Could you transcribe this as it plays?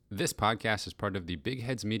This podcast is part of the Big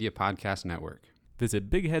Heads Media Podcast Network. Visit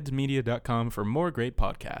bigheadsmedia.com for more great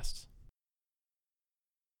podcasts.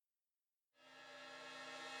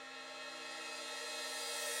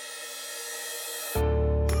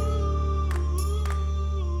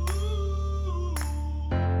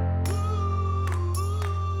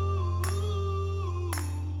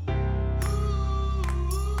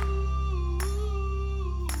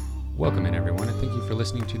 Welcome in, everyone, and thank you for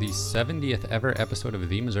listening to the 70th ever episode of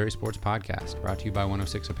the Missouri Sports Podcast, brought to you by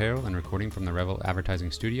 106 Apparel and recording from the Revel Advertising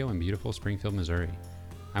Studio in beautiful Springfield, Missouri.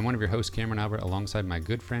 I'm one of your hosts, Cameron Albert, alongside my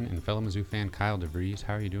good friend and fellow Mizzou fan, Kyle DeVries.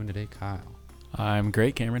 How are you doing today, Kyle? I'm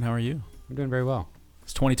great, Cameron. How are you? I'm doing very well.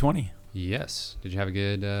 It's 2020. Yes. Did you have a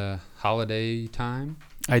good holiday time?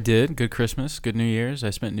 I did. Good Christmas, good New Year's. I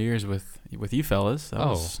spent New Year's with you fellas. That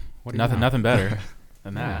was what do you know? nothing better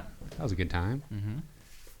than that. Yeah, that was a good time. Mm-hmm.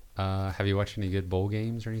 Have you watched any good bowl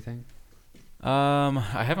games or anything?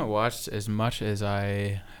 I haven't watched as much as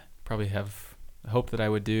I probably have hoped that I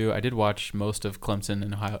would do. I did watch most of Clemson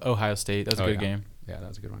and Ohio State. That was a good game. Yeah, that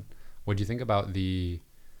was a good one. What do you think about the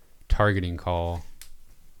targeting call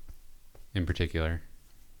in particular?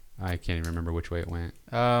 I can't even remember which way it went.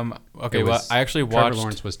 Okay, well, I actually watched. Trevor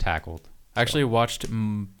Lawrence was tackled. I actually watched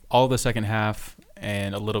all the second half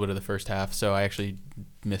and a little bit of the first half, so I actually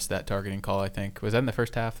missed that targeting call, I think. Was that in the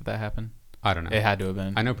first half that happened? I don't know. It had to have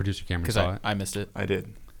been. I know producer Cameron saw it. I missed it. I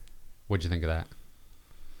did. What'd you think of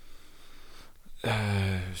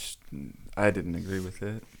that? I didn't agree with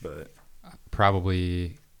it, but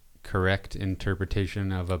probably correct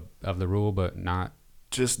interpretation of the rule, but not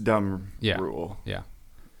just dumb Yeah. rule. Yeah.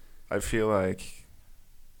 I feel like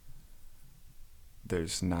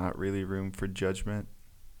there's not really room for judgment,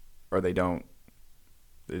 or they don't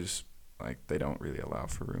really allow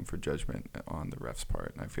for room for judgment on the ref's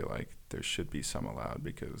part, and I feel like there should be some allowed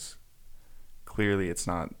because clearly it's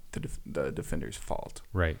not the defender's fault.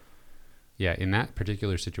 Right. Yeah, in that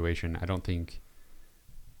particular situation, I don't think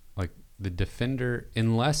the defender,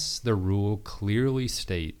 unless the rule clearly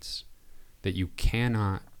states that you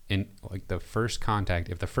cannot, in the first contact,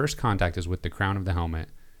 if the first contact is with the crown of the helmet,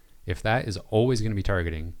 if that is always going to be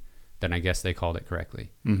targeting, then I guess they called it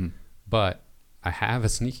correctly. Mm-hmm. But I have a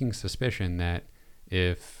sneaking suspicion that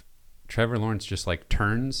if Trevor Lawrence just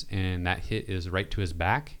turns and that hit is right to his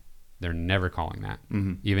back, they're never calling that,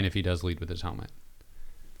 even if he does lead with his helmet.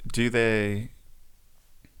 Do they?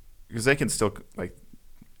 Because they can still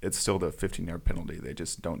it's still the 15-yard penalty. They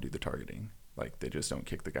just don't do the targeting. They just don't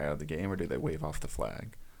kick the guy out of the game, or do they wave off the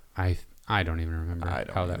flag? I don't even remember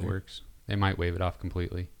how that either. works. They might wave it off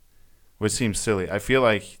completely. Which seems silly. I feel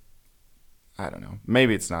like, I don't know.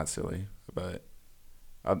 Maybe it's not silly, but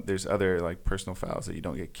there's other personal fouls that you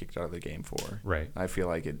don't get kicked out of the game for. Right. I feel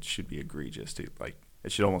like it should be egregious to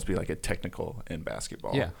it should almost be like a technical in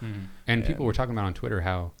basketball. Yeah. Mm-hmm. And people were talking about on Twitter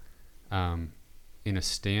how in a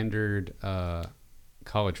standard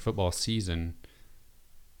college football season,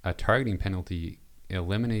 a targeting penalty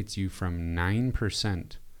eliminates you from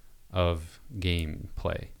 9% of game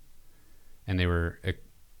play. And they were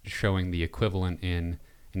showing the equivalent in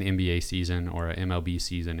an NBA season or an MLB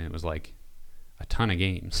season, and it was a ton of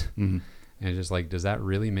games. Mm-hmm. And it's just does that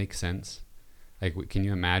really make sense? Can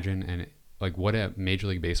you imagine what a Major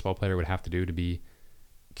League Baseball player would have to do to be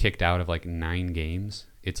kicked out of 9 games?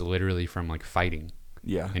 It's literally from fighting.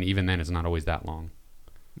 Yeah. And even then, it's not always that long.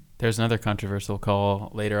 There's another controversial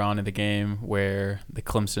call later on in the game where the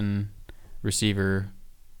Clemson receiver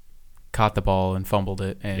caught the ball and fumbled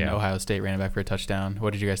it, and Ohio State ran it back for a touchdown.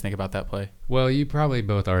 What did you guys think about that play? Well, you probably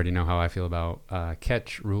both already know how I feel about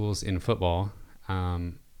catch rules in football.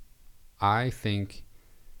 I think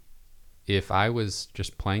if I was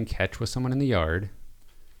just playing catch with someone in the yard,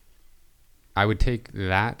 I would take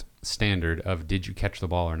that standard of did you catch the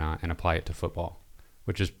ball or not and apply it to football,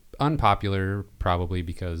 which is unpopular probably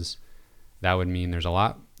because that would mean there's a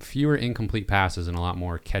lot fewer incomplete passes and a lot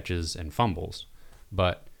more catches and fumbles.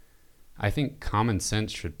 But I think common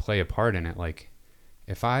sense should play a part in it.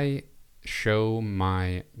 If I show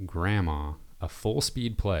my grandma a full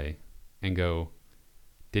speed play and go,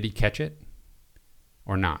 did he catch it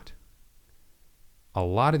or not? A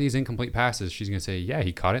lot of these incomplete passes, she's going to say, yeah,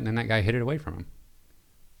 he caught it, and then that guy hit it away from him.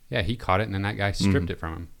 Yeah, he caught it, and then that guy stripped it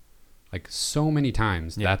from him. So many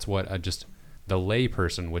times, that's what just the lay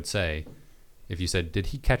person would say if you said, did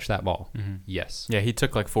he catch that ball? Mm-hmm. Yes. Yeah, he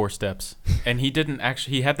took 4 steps. And he didn't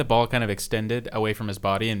actually, he had the ball kind of extended away from his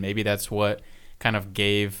body, and maybe that's what kind of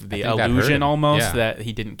gave the illusion almost that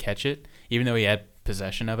he didn't catch it, even though he had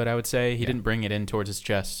possession of it, I would say. He didn't bring it in towards his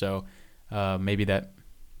chest, so maybe that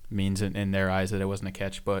means in their eyes that it wasn't a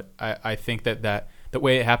catch. But I think that the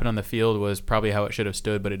way it happened on the field was probably how it should have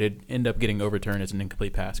stood, but it did end up getting overturned as an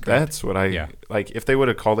incomplete pass. Correct? That's what like. If they would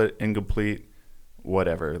have called it incomplete,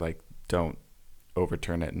 whatever. Like, don't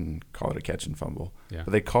overturn it and call it a catch and fumble. Yeah.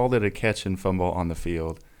 But they called it a catch and fumble on the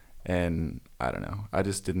field, and I don't know. I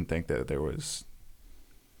just didn't think that there was.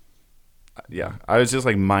 Yeah, I was just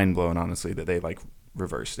like mind blown, honestly, that they like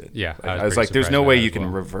reversed it. Yeah, I was like, there's no way you can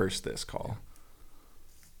reverse this call.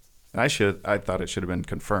 And I thought it should have been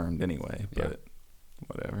confirmed anyway, but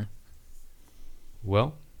whatever.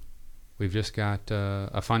 Well, we've just got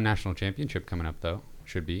a fun national championship coming up, though.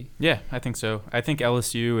 Should be. Yeah, I think so. I think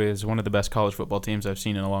LSU is one of the best college football teams I've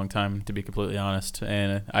seen in a long time, to be completely honest.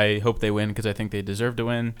 And I hope they win because I think they deserve to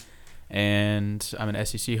win. And I'm an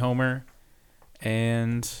SEC homer.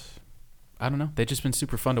 And I don't know. They've just been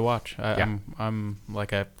super fun to watch. I'm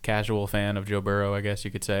like a casual fan of Joe Burrow, I guess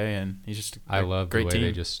you could say. And he's just I love great the way team.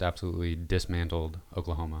 they just absolutely dismantled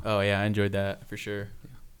Oklahoma. Oh, yeah. I enjoyed that for sure.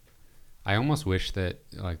 Yeah. I almost wish that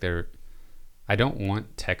like I don't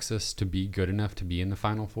want Texas to be good enough to be in the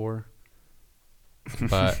Final Four,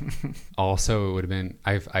 but also it would have been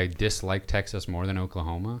I dislike Texas more than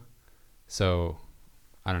Oklahoma, so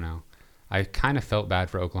I don't know. I kind of felt bad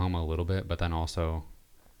for Oklahoma a little bit, but then also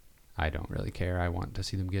I don't really care. I want to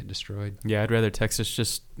see them get destroyed. Yeah, I'd rather Texas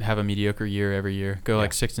just have a mediocre year every year, go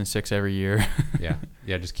like 6-6 every year. yeah,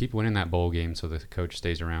 just keep winning that bowl game so the coach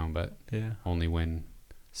stays around, but only win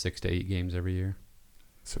 6 to 8 games every year.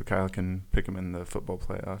 So Kyle can pick him in the football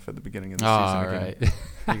playoff at the beginning of the season again.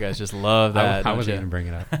 Right. You guys just love that. I wasn't going to bring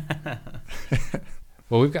it up.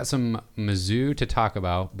 Well, we've got some Mizzou to talk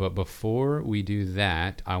about, but before we do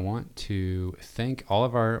that, I want to thank all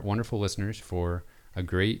of our wonderful listeners for a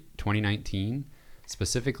great 2019,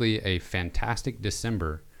 specifically a fantastic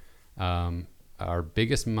December. Our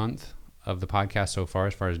biggest month of the podcast so far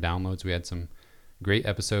as downloads. We had some great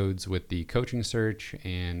episodes with the coaching search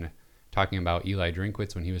and talking about Eli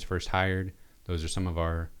Drinkwitz when he was first hired. Those are some of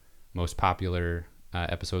our most popular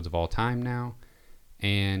episodes of all time now.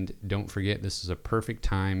 And don't forget, this is a perfect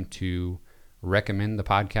time to recommend the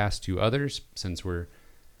podcast to others, since we're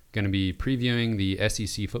going to be previewing the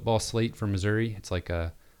SEC football slate for Missouri. It's like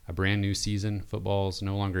a brand new season. Football's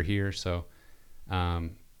no longer here. So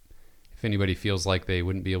if anybody feels like they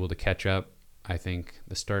wouldn't be able to catch up, I think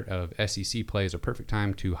the start of SEC play is a perfect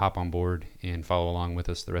time to hop on board and follow along with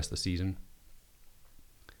us the rest of the season.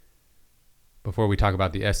 Before we talk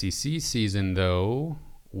about the SEC season, though,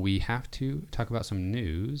 we have to talk about some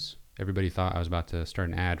news. Everybody thought I was about to start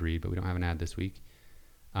an ad read, but we don't have an ad this week.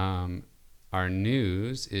 Our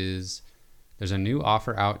news is there's a new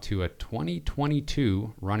offer out to a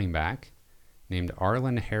 2022 running back named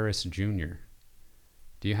Arlen Harris Jr.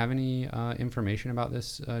 Do you have any information about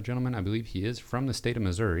this gentleman? I believe he is from the state of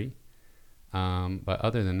Missouri. But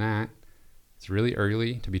other than that, it's really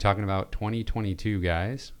early to be talking about 2022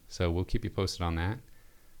 guys. So we'll keep you posted on that.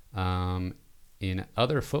 In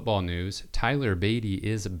other football news, Tyler Beatty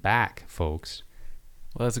is back, folks.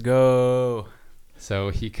 Let's go. So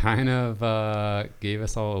he kind of gave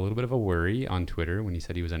us all a little bit of a worry on Twitter when he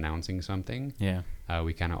said he was announcing something. Yeah.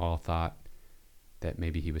 We kind of all thought that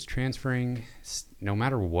maybe he was transferring. No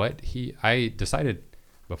matter what I decided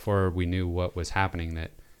before we knew what was happening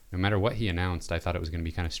that no matter what he announced, I thought it was going to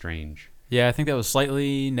be kind of strange. Yeah, I think that was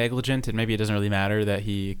slightly negligent, and maybe it doesn't really matter that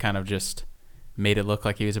he kind of just made it look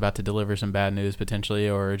like he was about to deliver some bad news potentially,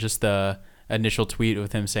 or just the initial tweet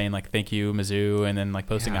with him saying like, thank you, Mizzou, and then like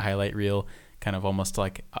posting a highlight reel, kind of almost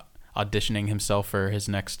like auditioning himself for his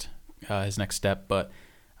next step. But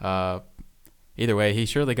either way, he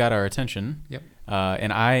surely got our attention. Yep.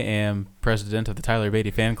 And I am president of the Tyler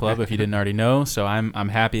Beatty fan club, if you didn't already know. So I'm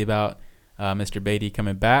happy about Mr. Beatty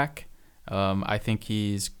coming back. I think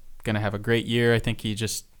he's going to have a great year. I think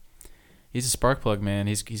he's a spark plug, man.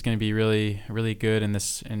 He's going to be really, really good in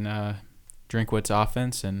Drinkwitz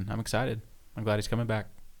offense, and I'm excited. I'm glad he's coming back.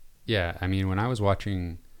 Yeah, I mean, when I was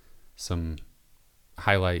watching some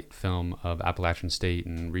highlight film of Appalachian State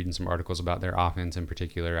and reading some articles about their offense in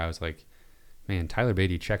particular, I was like, man, Tyler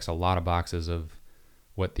Beatty checks a lot of boxes of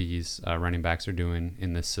what these running backs are doing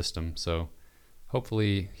in this system. So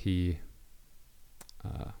hopefully he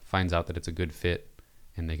finds out that it's a good fit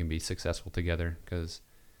and they can be successful together, because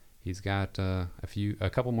he's got a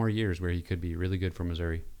couple more years where he could be really good for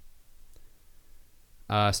Missouri.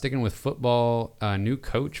 Sticking with football, a new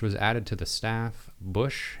coach was added to the staff,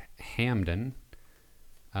 Bush Hamdan.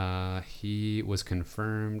 He was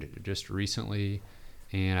confirmed just recently,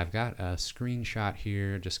 and I've got a screenshot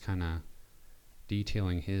here just kind of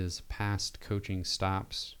detailing his past coaching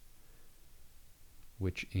stops,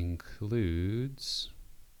 which includes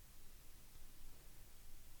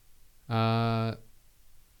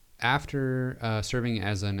After serving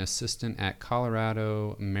as an assistant at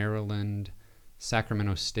Colorado, Maryland,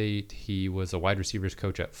 Sacramento State, he was a wide receivers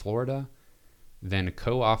coach at Florida, then a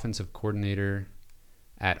co-offensive coordinator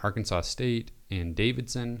at Arkansas State and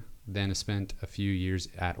Davidson, then spent a few years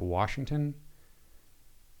at Washington,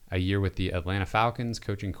 a year with the Atlanta Falcons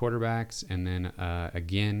coaching quarterbacks, and then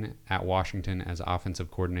again at Washington as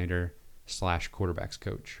offensive coordinator / quarterbacks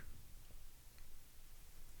coach.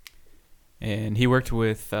 And he worked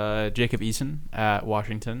with Jacob Eason at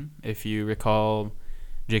Washington. If you recall,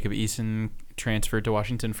 Jacob Eason transferred to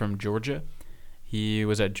Washington from Georgia. He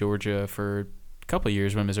was at Georgia for a couple of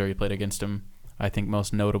years when Missouri played against him. I think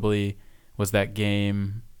most notably was that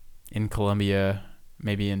game in Columbia,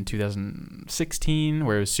 maybe in 2016,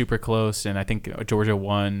 where it was super close, and I think Georgia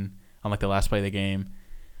won on like the last play of the game.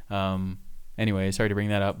 Anyway, sorry to bring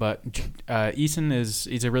that up, but Eason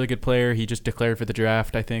he's a really good player. He just declared for the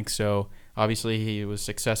draft, I think, so obviously he was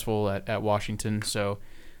successful at Washington, so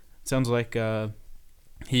it sounds like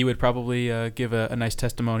he would probably give a nice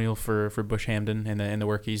testimonial for Bush Hamdan and the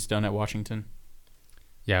work he's done at Washington.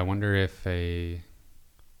 Yeah, I wonder if he'll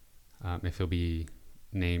be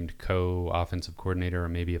named co-offensive coordinator or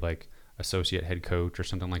maybe like associate head coach or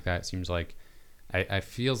something like that. It seems like I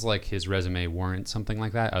feels like his resume warrants something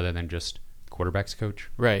like that other than just quarterbacks coach.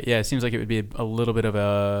 Right. Yeah. It seems like it would be a little bit of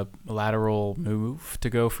a lateral move to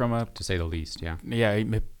go from to say the least. Yeah. Yeah.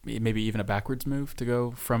 Maybe even a backwards move to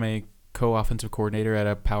go from a co-offensive coordinator at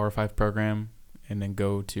a Power 5 program and then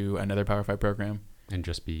go to another Power 5 program and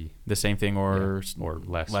just be the same thing or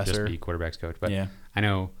lesser. Just be quarterbacks coach. But yeah. I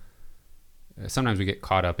know sometimes we get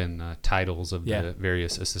caught up in the titles of the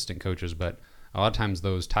various assistant coaches, but a lot of times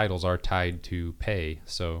those titles are tied to pay.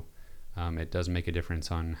 So it does make a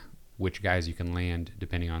difference on which guys you can land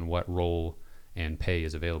depending on what role and pay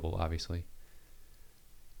is available, obviously.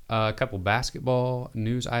 A couple basketball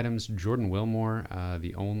news items. Jordan Wilmore,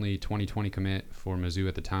 the only 2020 commit for Mizzou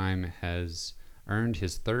at the time, has earned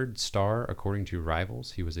his 3rd star according to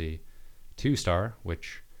Rivals. He was a 2-star,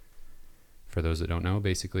 which, for those that don't know,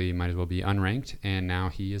 basically might as well be unranked, and now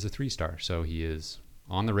he is a 3-star. So he is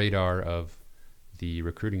on the radar of the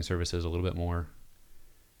recruiting services a little bit more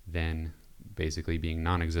than basically being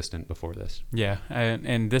non-existent before this. Yeah,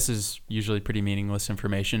 and this is usually pretty meaningless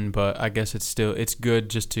information, but I guess it's good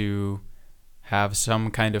just to have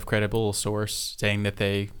some kind of credible source saying that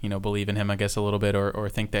they believe in him, I guess, a little bit, or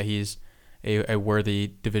think that he's a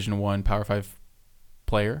worthy Division I Power 5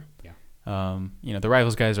 player. Yeah. The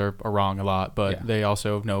Rivals guys are wrong a lot, but they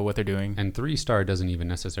also know what they're doing. And 3-star doesn't even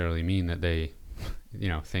necessarily mean that they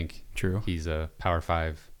think True. He's a Power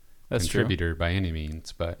 5 That's contributor true. by any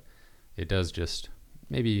means, but it does just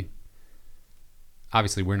maybe,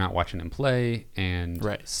 obviously we're not watching him play, and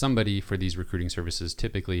somebody for these recruiting services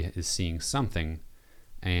typically is seeing something,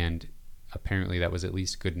 and apparently that was at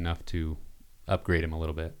least good enough to upgrade him a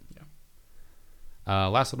little bit. Yeah.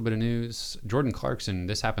 Last little bit of news, Jordan Clarkson,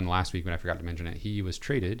 this happened last week, but I forgot to mention it. He was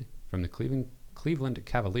traded from the Cleveland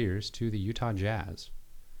Cavaliers to the Utah Jazz.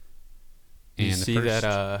 And you see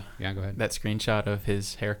that? Yeah, go ahead. That screenshot of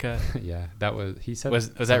his haircut. Yeah, that was. He said was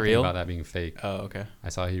that real? About that being fake. Oh, okay. I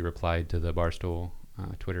saw he replied to the Barstool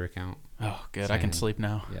Twitter account. Oh, good. Saying, I can sleep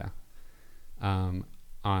now. Yeah.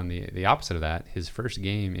 On the opposite of that, his first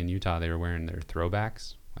game in Utah, they were wearing their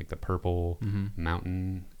throwbacks, like the purple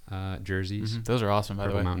mountain jerseys. Mm-hmm. Those are awesome, by the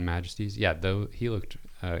way. Purple Mountain Majesties. Yeah, though he looked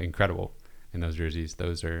incredible in those jerseys.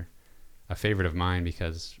 Those are a favorite of mine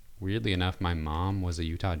because, weirdly enough, my mom was a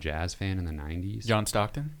Utah Jazz fan in the 90s. John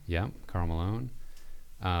Stockton? Yeah, Karl Malone.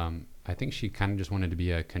 I think she kind of just wanted to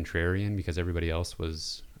be a contrarian because everybody else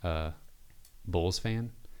was a Bulls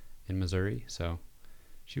fan in Missouri. So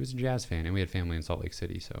she was a Jazz fan, and we had family in Salt Lake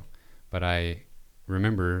City. But I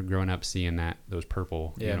remember growing up seeing those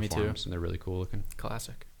purple uniforms, me too. And they're really cool looking.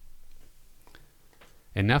 Classic.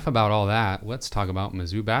 Enough about all that. Let's talk about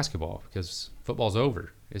Mizzou basketball because football's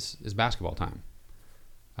over. It's basketball time.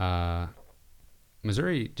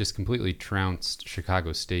 Missouri just completely trounced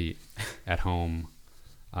Chicago State at home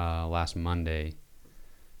last Monday,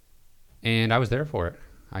 and I was there for it.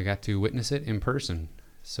 I got to witness it in person.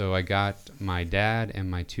 So I got my dad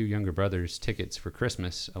and my 2 younger brothers tickets for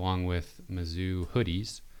Christmas along with Mizzou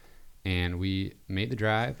hoodies, and we made the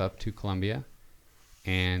drive up to Columbia,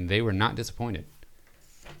 and they were not disappointed.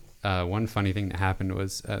 One funny thing that happened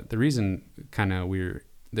was the reason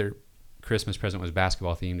their Christmas present was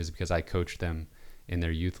basketball themed is because I coached them in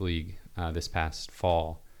their youth league this past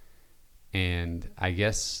fall. And I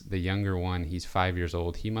guess the younger one, he's 5 years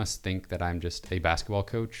old. He must think that I'm just a basketball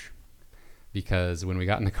coach because when we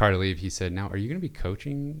got in the car to leave, he said, "Now, are you going to be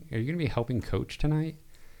coaching? Are you going to be helping coach tonight?"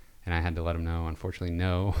 And I had to let him know, unfortunately,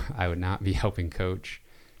 no, I would not be helping coach,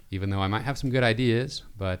 even though I might have some good ideas.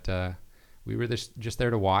 But we were just there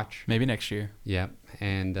to watch. Maybe next year. Yeah.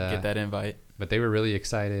 And get that invite. But they were really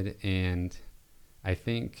excited. And I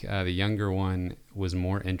think the younger one was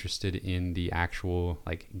more interested in the actual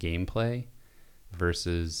like gameplay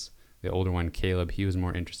versus the older one, Caleb. He was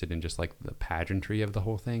more interested in just like the pageantry of the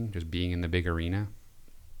whole thing, just being in the big arena.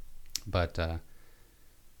 But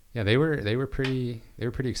yeah, they were pretty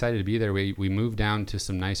excited to be there. We moved down to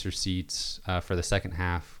some nicer seats for the second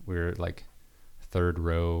half. We were like third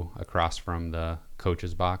row across from the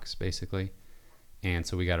coach's box, basically. And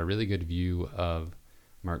so we got a really good view of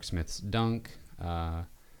Mark Smith's dunk,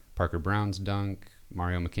 Parker Brown's dunk,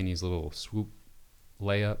 Mario McKinney's little swoop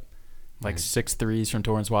layup. Like 6 threes from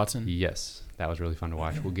Torrance Watson? Yes, that was really fun to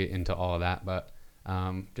watch. We'll get into all of that. But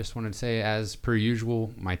just wanted to say, as per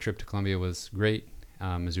usual, my trip to Columbia was great.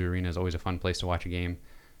 Mizzou Arena is always a fun place to watch a game.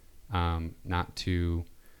 Not to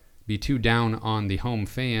be too down on the home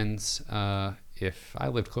fans. If I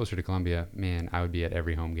lived closer to Columbia, man, I would be at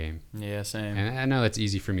every home game. Yeah, same. And I know that's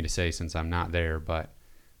easy for me to say since I'm not there, but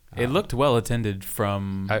it looked well attended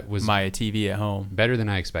from my TV at home. Better than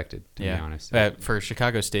I expected, to be honest. For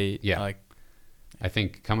Chicago State, I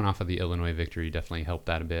think coming off of the Illinois victory definitely helped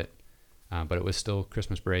that a bit. But it was still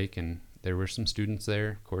Christmas break, and there were some students there.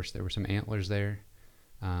 Of course, there were some Antlers there.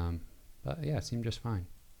 But yeah, it seemed just fine.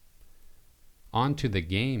 On to the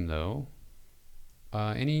game, though.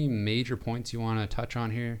 Any major points you want to touch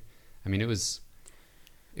on here? I mean, it was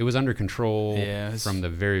under control from the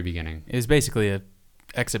very beginning. It was basically a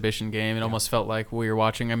exhibition game. It almost felt like we were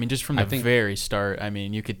watching. I mean, just from the very start, I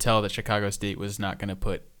mean, you could tell that Chicago State was not going to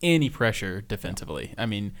put any pressure defensively. I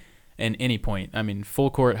mean, at any point. I mean, full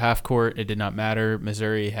court, half court, it did not matter.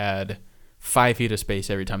 Missouri had 5 feet of space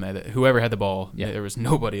every time whoever had the ball. Yeah. There was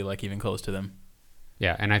nobody like even close to them.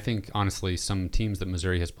 Yeah, and I think, honestly, some teams that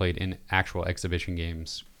Missouri has played in actual exhibition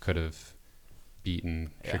games could have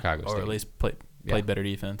beaten Chicago State. Or at least played better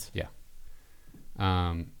defense. Yeah.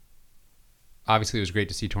 Obviously, it was great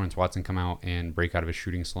to see Torrance Watson come out and break out of his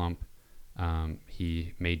shooting slump.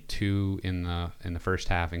 He made 2 in the first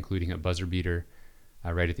half, including a buzzer beater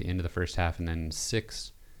right at the end of the first half, and then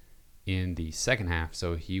 6 in the second half.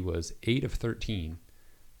 So he was 8 of 13,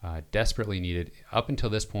 desperately needed. Up until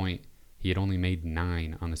this point, he had only made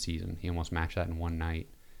 9 on the season. He almost matched that in one night.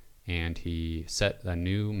 And he set a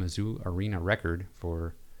new Mizzou Arena record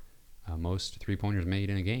for most three-pointers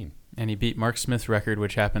made in a game. And he beat Mark Smith's record,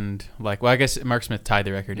 which happened I guess Mark Smith tied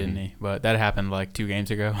the record, didn't he? But that happened like 2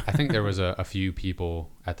 games ago. I think there was a few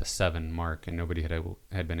people at the 7 mark, and nobody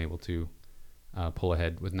had been able to pull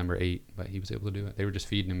ahead with number 8, but he was able to do it. They were just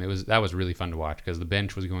feeding him. That was really fun to watch because the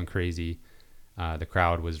bench was going crazy. The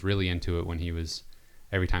crowd was really into it when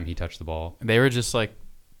every time he touched the ball. They were just like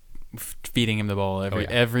feeding him the ball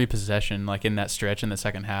every possession, like in that stretch in the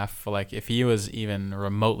second half. Like if he was even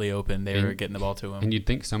remotely open, they were getting the ball to him. And you'd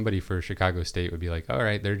think somebody for Chicago State would be like, all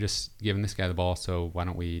right, they're just giving this guy the ball, so why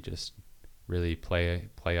don't we just really play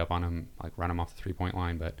up on him, like run him off the 3-point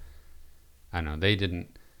line? But I don't know, they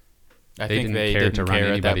didn't care to run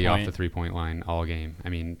anybody off the 3-point line all game. I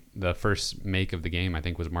mean, the first make of the game, I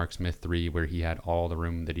think, was Mark Smith 3, where he had all the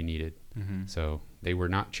room that he needed. Mm-hmm. So they were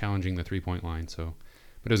not challenging the 3-point line.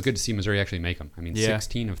 But it was good to see Missouri actually make them. I mean,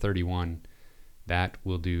 16 of 31, that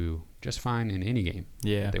will do just fine in any game.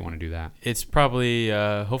 Yeah, if they want to do that. It's probably,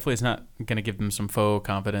 hopefully, it's not going to give them some faux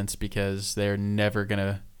confidence because they're never going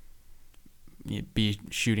to be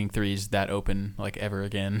shooting threes that open like ever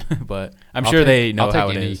again. But I'm sure they know how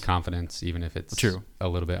it is. I'll take any confidence, even if it's a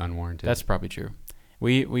little bit unwarranted. That's probably true.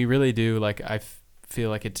 We really do. Like I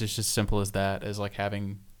feel like it's just as simple as that, as like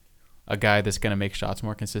having a guy that's going to make shots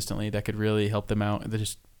more consistently that could really help them out.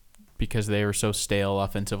 Just because they were so stale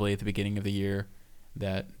offensively at the beginning of the year,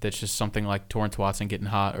 that's just something like Torrance Watson getting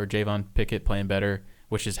hot or Javon Pickett playing better,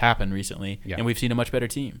 which has happened recently, and we've seen a much better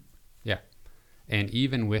team. Yeah, and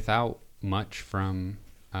even without much from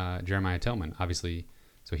Jeremiah Tillman, obviously,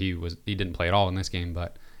 so he didn't play at all in this game,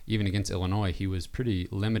 but even against Illinois, he was pretty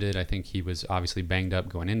limited. I think he was obviously banged up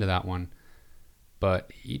going into that one,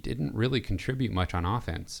 but he didn't really contribute much on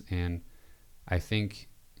offense. And I think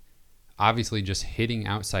obviously just hitting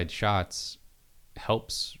outside shots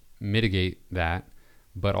helps mitigate that,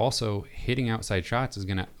 but also hitting outside shots is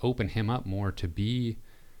going to open him up more to be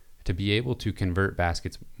able to convert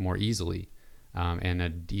baskets more easily. And a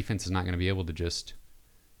defense is not going to be able to just,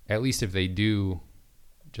 at least if they do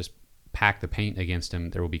just pack the paint against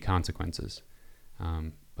him, there will be consequences.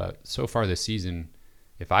 But so far this season,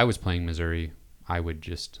 if I was playing Missouri, I would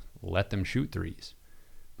just let them shoot threes.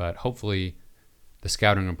 But hopefully the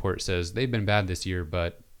scouting report says they've been bad this year,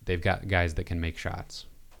 but they've got guys that can make shots.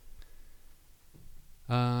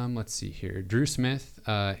 Let's see here. Drew Smith,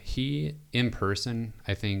 he in person,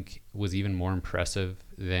 I think, was even more impressive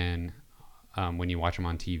than when you watch him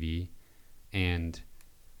on TV. And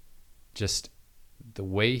just the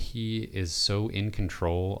way he is so in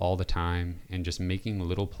control all the time and just making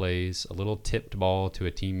little plays, a little tipped ball to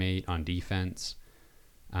a teammate on defense.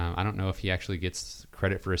 I don't know if he actually gets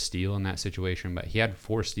credit for a steal in that situation, but he had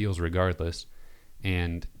 4 steals regardless.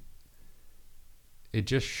 And it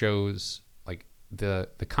just shows like the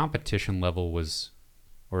competition level was,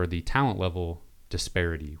 or the talent level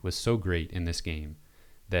disparity was so great in this game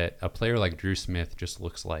that a player like Drew Smith just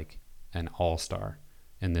looks like an all-star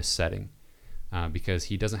in this setting, because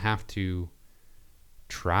he doesn't have to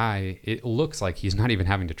try. It looks like he's not even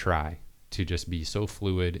having to try to just be so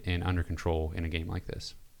fluid and under control in a game like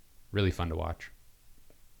this. Really fun to watch.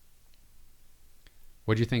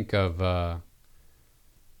 What do you think of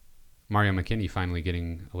Mario McKinney finally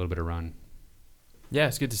getting a little bit of run? Yeah,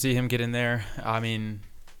 it's good to see him get in there. I mean,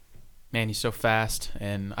 man, he's so fast,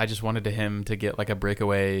 and I just wanted him to get like a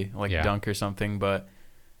breakaway, dunk or something. But,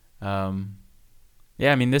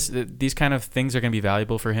 yeah, I mean, these kind of things are going to be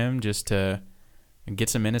valuable for him, just to get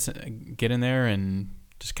some minutes, get in there, and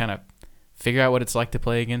just kind of figure out what it's like to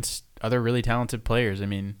play against other really talented players. I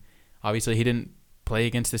mean, obviously he didn't play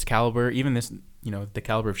against this caliber, even this, the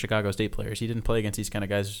caliber of Chicago State players. He didn't play against these kind of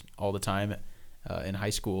guys all the time in high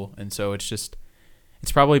school, and so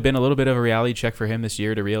it's probably been a little bit of a reality check for him this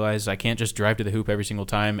year to realize I can't just drive to the hoop every single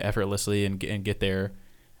time effortlessly and get there.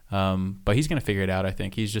 But he's going to figure it out, I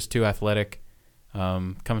think. He's just too athletic.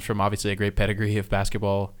 Comes from obviously a great pedigree of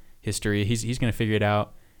basketball history. He's going to figure it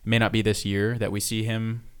out. It may not be this year that we see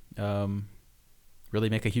him really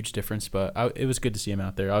make a huge difference, but it was good to see him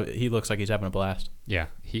out there. He looks like he's having a blast. Yeah,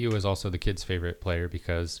 he was also the kids' favorite player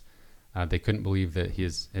because they couldn't believe that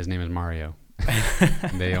his name is Mario.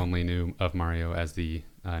 They only knew of Mario as the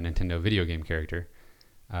Nintendo video game character.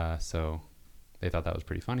 So they thought that was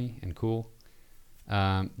pretty funny and cool.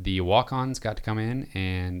 The walk-ons got to come in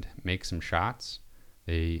and make some shots.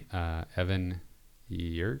 Evan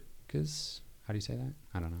Yerkes, how do you say that?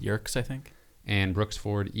 I don't know. Yerkes, I think. And Brooks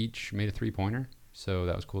Ford each made a 3-pointer. So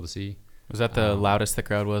that was cool to see. Was that the loudest the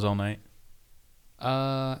crowd was all night?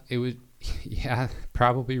 It was, yeah,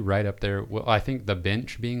 probably right up there. Well, I think the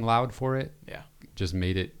bench being loud for it, just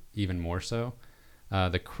made it even more so.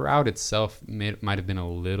 The crowd itself might have been a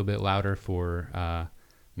little bit louder for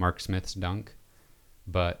Mark Smith's dunk,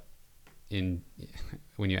 but when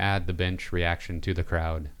you add the bench reaction to the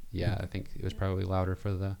crowd, I think it was probably louder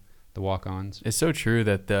for the walk-ons. It's so true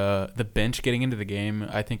that the bench getting into the game,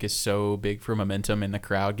 I think, is so big for momentum, and the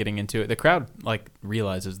crowd getting into it. The crowd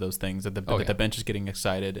realizes those things, that the bench is getting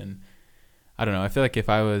excited. And I don't know, I feel like if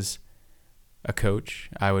I was a coach,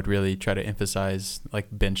 I would really try to emphasize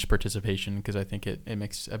bench participation, because I think it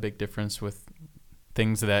makes a big difference with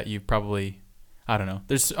things that you probably, I don't know.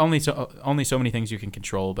 There's only so many things you can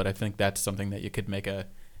control, but I think that's something that you could make a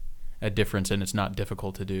difference, and it's not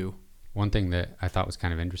difficult to do. One thing that I thought was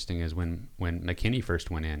kind of interesting is when McKinney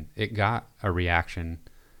first went in, it got a reaction,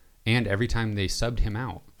 and every time they subbed him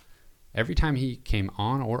out, every time he came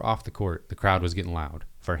on or off the court, the crowd was getting loud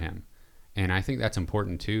for him. And I think that's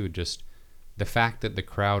important too, just the fact that the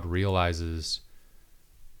crowd realizes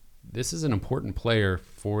this is an important player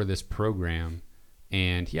for this program,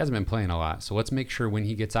 and he hasn't been playing a lot, so let's make sure when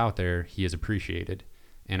he gets out there, he is appreciated.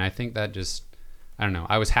 And I think that I don't know,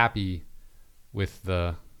 I was happy with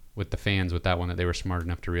the fans with that one, that they were smart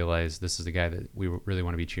enough to realize this is the guy that we really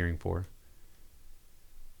want to be cheering for.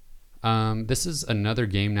 This is another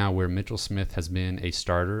game now where Mitchell Smith has been a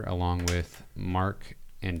starter along with Mark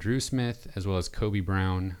and Drew Smith, as well as Kobe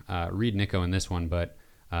Brown, Reed Nico in this one, but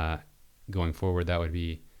going forward, that would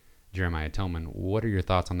be Jeremiah Tillman. What are your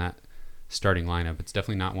thoughts on that starting lineup? It's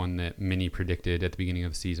definitely not one that many predicted at the beginning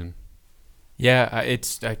of the season. Yeah,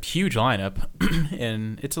 it's a huge lineup,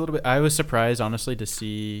 and it's a little bit. I was surprised, honestly, to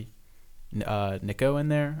see Nico in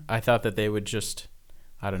there. I thought that they would just,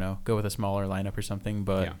 I don't know, go with a smaller lineup or something.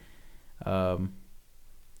 But he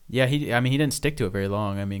didn't stick to it very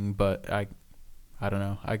long. But I don't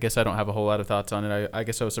know. I guess I don't have a whole lot of thoughts on it. I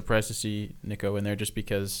guess I was surprised to see Nico in there, just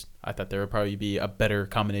because I thought there would probably be a better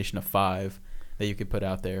combination of 5 that you could put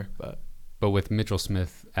out there. But with Mitchell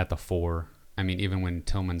Smith at the 4, even when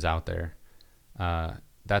Tillman's out there,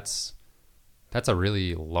 that's a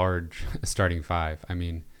really large starting 5.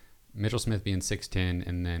 Mitchell Smith being 6'10",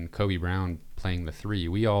 and then Kobe Brown playing the 3.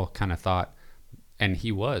 We all kind of thought, and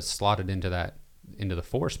he was slotted into the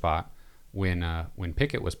 4 spot when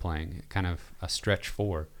Pickett was playing, kind of a stretch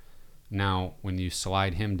 4. Now, when you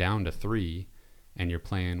slide him down to 3, and you're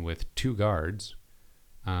playing with 2 guards,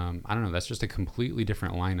 I don't know. That's just a completely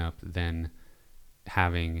different lineup than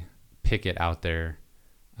having Pickett out there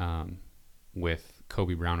with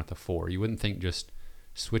Kobe Brown at the 4. You wouldn't think just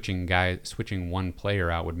switching one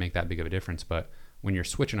player out would make that big of a difference, but when you're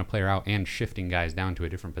switching a player out and shifting guys down to a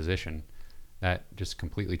different position, that just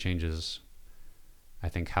completely changes, I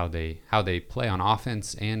think, how they play on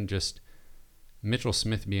offense, and just Mitchell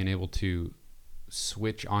Smith being able to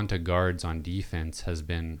switch onto guards on defense has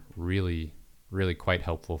been really, really quite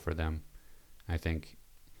helpful for them. I think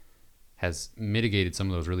has mitigated some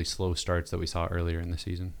of those really slow starts that we saw earlier in the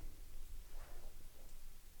season.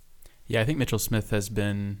 Yeah, I think Mitchell Smith has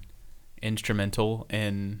been instrumental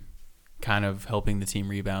in kind of helping the team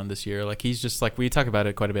rebound this year. Like, he's just, like, we talked about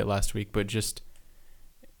it quite a bit last week, but just,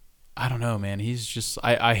 I don't know, man. He's just,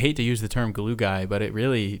 I hate to use the term glue guy, but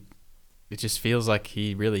it just feels like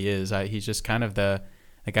he really is. He's just kind of the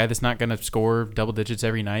guy that's not going to score double digits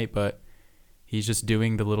every night, but he's just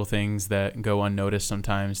doing the little things that go unnoticed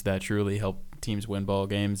sometimes that truly help teams win ball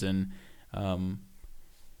games. And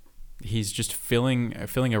he's just filling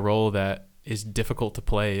a role that is difficult to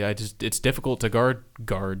play. It's difficult to guard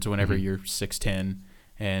guards whenever you're 6'10",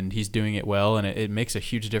 and he's doing it well, and it makes a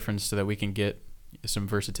huge difference so that we can get some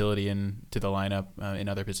versatility into the lineup in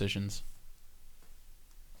other positions.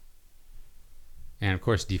 And of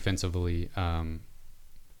course, defensively,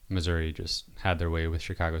 Missouri just had their way with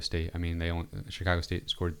Chicago State. I mean, Chicago State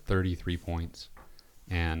scored 33 points,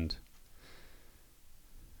 and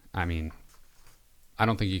I mean, I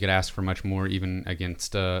don't think you could ask for much more, even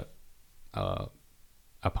against a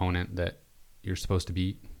opponent that you're supposed to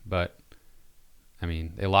beat. But I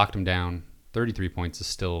mean, they locked them down. 33 points is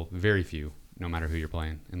still very few, no matter who you're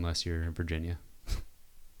playing, unless you're in Virginia.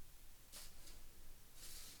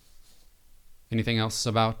 Anything else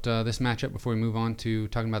about this matchup before we move on to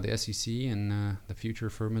talking about the SEC and the future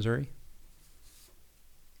for Missouri?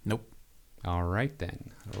 Nope. All right,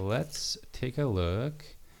 then. Let's take a look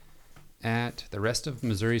at the rest of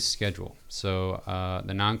Missouri's schedule. So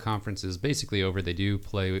the non-conference is basically over. They do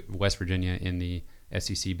play West Virginia in the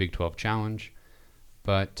SEC Big 12 Challenge,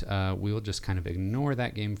 but we'll just kind of ignore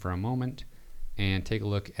that game for a moment and take a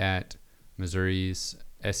look at Missouri's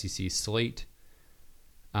SEC slate.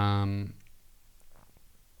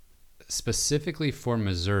 Specifically for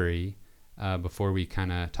Missouri, before we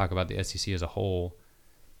kind of talk about the SEC as a whole,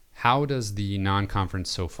 how does the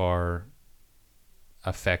non-conference so far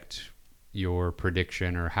affect your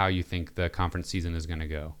prediction, or how you think the conference season is going to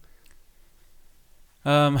go?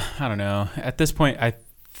 I don't know. At this point, I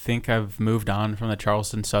think I've moved on from the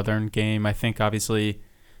Charleston Southern game. I think obviously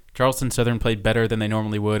Charleston Southern played better than they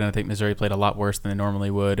normally would, and I think Missouri played a lot worse than they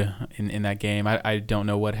normally would in that game. I don't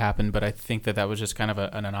know what happened, but I think that was just kind of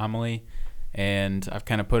an anomaly, and I've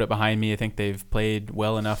kind of put it behind me. I think they've played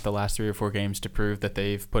well enough the last 3 or 4 games to prove that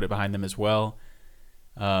they've put it behind them as well.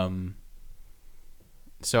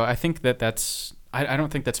 So I think that's I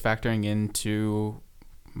don't think that's factoring into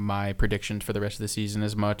my predictions for the rest of the season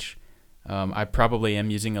as much. I probably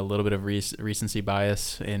am using a little bit of recency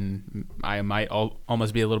bias, and I might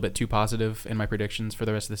almost be a little bit too positive in my predictions for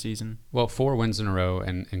the rest of the season. Well, 4 wins in a row,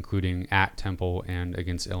 and including at Temple and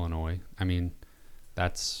against Illinois. I mean,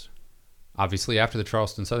 that's obviously after the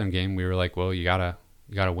Charleston Southern game, we were like, well, you gotta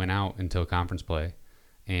win out until conference play,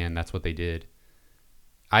 and that's what they did.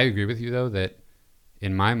 I agree with you though that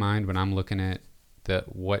in my mind, when I'm looking at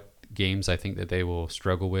what games I think that they will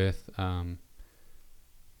struggle with,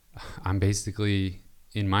 I'm basically,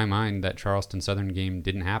 in my mind, that Charleston Southern game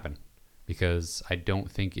didn't happen, because I don't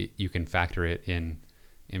think you can factor it in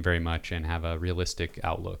very much and have a realistic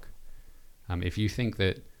outlook. If you think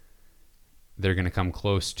that they're going to come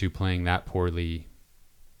close to playing that poorly,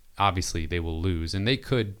 obviously they will lose, and they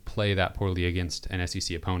could play that poorly against an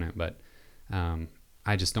SEC opponent, but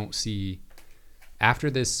I just don't see,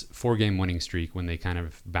 after this 4-game winning streak, when they kind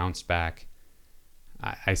of bounced back,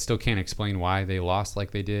 I still can't explain why they lost like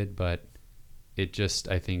they did, but it just,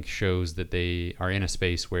 I think, shows that they are in a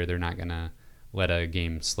space where they're not going to let a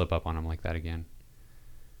game slip up on them like that again.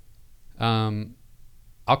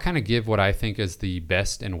 I'll kind of give what I think is the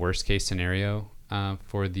best and worst case scenario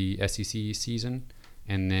for the SEC season,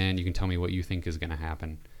 and then you can tell me what you think is going to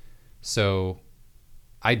happen. So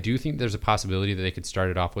I do think there's a possibility that they could start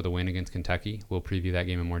it off with a win against Kentucky. We'll preview that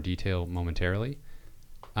game in more detail momentarily.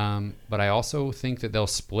 But I also think that they'll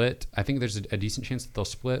split. I think there's a decent chance that they'll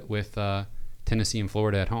split with Tennessee and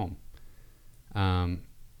Florida at home.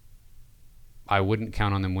 I wouldn't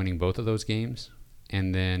count on them winning both of those games.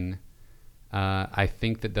 And then I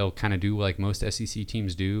think that they'll kind of do like most SEC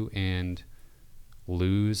teams do and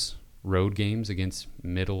lose road games against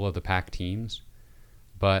middle-of-the-pack teams.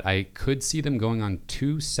 but I could see them going on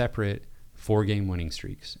 2 separate 4-game winning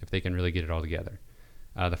streaks if they can really get it all together.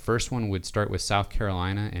 The first one would start with South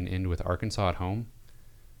Carolina and end with Arkansas at home.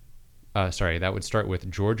 That would start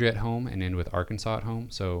with Georgia at home and end with Arkansas at home.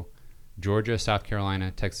 So Georgia, South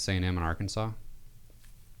Carolina, Texas A&M, and Arkansas.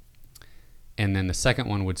 And then the second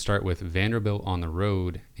one would start with Vanderbilt on the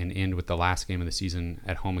road and end with the last game of the season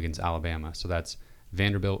at home against Alabama. So that's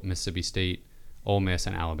Vanderbilt, Mississippi State, Ole Miss,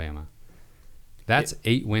 and Alabama. That's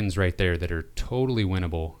 8 wins right there that are totally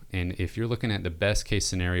winnable. And if you're looking at the best case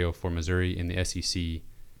scenario for Missouri in the SEC,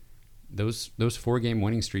 those 4-game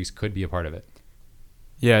winning streaks could be a part of it.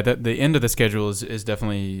 Yeah, the end of the schedule is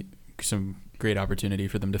definitely some great opportunity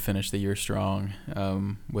for them to finish the year strong,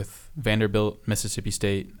 with Vanderbilt, Mississippi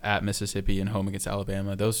State, at Mississippi, and home against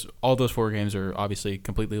Alabama. All those 4 games are obviously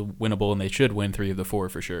completely winnable, and they should win 3 of the 4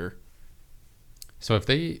 for sure. So if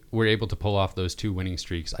they were able to pull off those 2 winning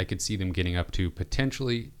streaks, I could see them getting up to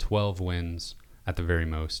potentially 12 wins at the very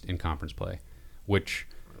most in conference play, which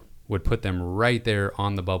would put them right there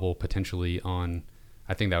on the bubble, potentially on,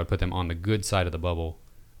 I think that would put them on the good side of the bubble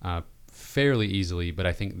fairly easily, but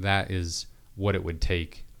I think that is what it would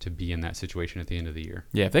take to be in that situation at the end of the year.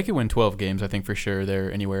 Yeah, if they could win 12 games, I think for sure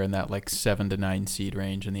they're anywhere in that like 7 to 9 seed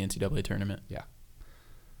range in the NCAA tournament. Yeah.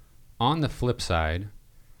 On the flip side,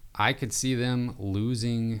 I could see them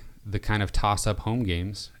losing the kind of toss-up home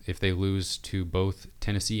games if they lose to both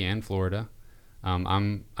Tennessee and Florida.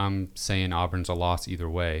 I'm saying Auburn's a loss either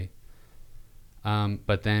way.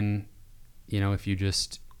 But then, if you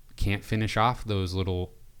just can't finish off those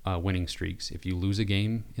little winning streaks, if you lose a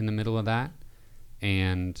game in the middle of that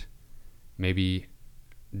and maybe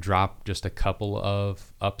drop just a couple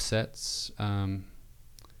of upsets, then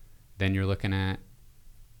you're looking at,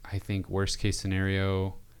 I think, worst case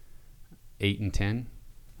scenario, 8-10.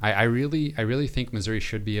 I really think Missouri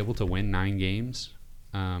should be able to win 9 games,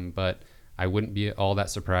 but I wouldn't be all that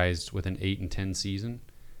surprised with an 8-10 season.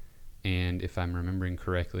 And if I'm remembering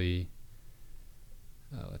correctly,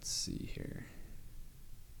 let's see here.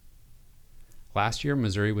 Last year,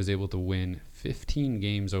 Missouri was able to win 15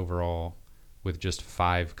 games overall with just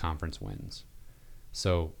 5 conference wins.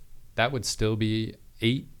 So that would still be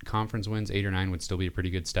 8 conference wins, 8 or 9 would still be a pretty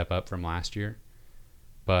good step up from last year.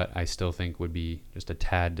 But I still think would be just a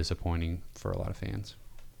tad disappointing for a lot of fans.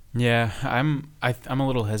 Yeah, I'm a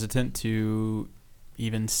little hesitant to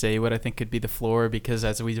even say what I think could be the floor, because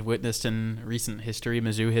as we've witnessed in recent history,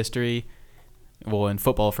 Mizzou history, well, in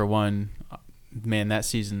football for one, man, that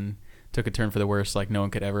season took a turn for the worse like no one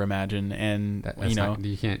could ever imagine. And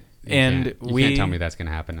you can't tell me that's going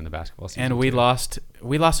to happen in the basketball season. And we lost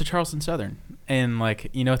to Charleston Southern, and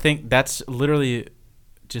think that's literally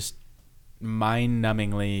just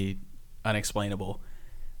mind-numbingly unexplainable,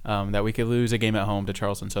 that we could lose a game at home to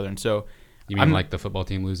Charleston Southern. So you mean like the football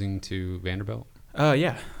team losing to Vanderbilt?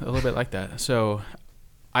 Yeah, a little bit like that. So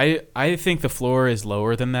I think the floor is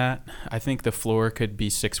lower than that. I think the floor could be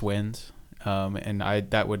 6 wins, and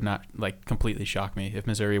that would not completely shock me if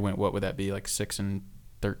Missouri went. What would that be, like 6-13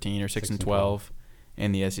 or 6-12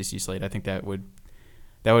 in the SEC slate? I think that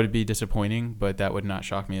would be disappointing, but that would not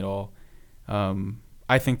shock me at all.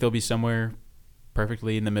 I think they'll be somewhere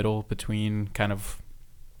perfectly in the middle between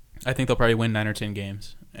I think they'll probably win 9 or 10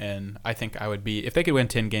 games. And I think I would be, if they could win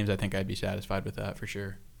 10 games, I think I'd be satisfied with that for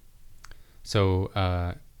sure. So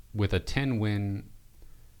with a 10 win,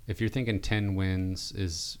 if you're thinking 10 wins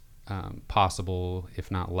is possible,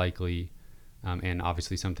 if not likely, and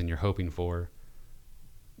obviously something you're hoping for,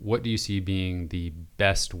 what do you see being the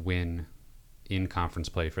best win in conference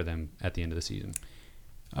play for them at the end of the season?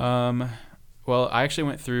 Well, I actually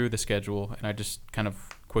went through the schedule, and I just kind of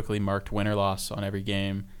quickly marked win or loss on every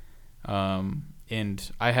game.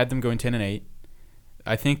 And I had them going 10-8.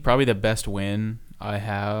 I think probably the best win I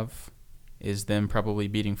have is them probably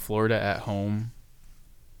beating Florida at home.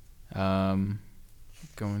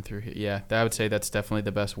 Going through here, yeah, I would say that's definitely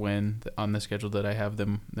the best win on the schedule that I have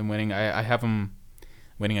them winning. I have them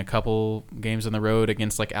winning a couple games on the road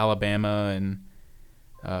against Alabama, and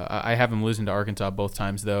I have them losing to Arkansas both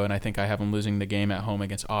times, though, and I think I have them losing the game at home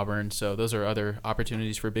against Auburn. So those are other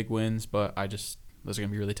opportunities for big wins, but those are going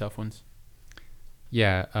to be really tough ones.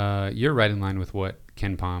 Yeah, you're right in line with what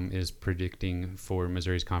Ken Pom is predicting for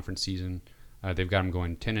Missouri's conference season. They've got them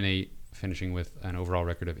going 10-8, finishing with an overall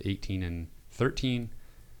record of 18-13.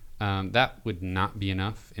 That would not be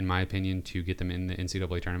enough, in my opinion, to get them in the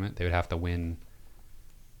NCAA tournament. They would have to win.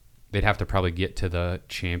 They'd have to probably get to the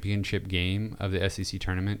championship game of the SEC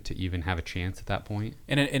tournament to even have a chance at that point.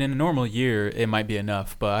 And in a normal year, it might be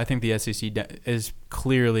enough, but I think the SEC is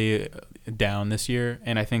clearly down this year,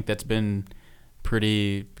 and I think that's been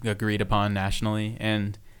pretty agreed upon nationally.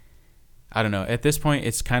 And I don't know. At this point,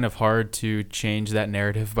 it's kind of hard to change that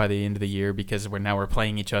narrative by the end of the year because we're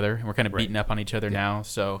playing each other and we're kind of beating up on each other now.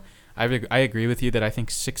 So I agree with you that I think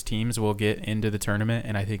 6 teams will get into the tournament,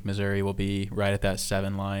 and I think Missouri will be right at that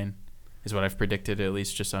 7 line is what I've predicted, at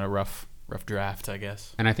least just on a rough draft, I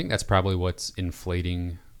guess. And I think that's probably what's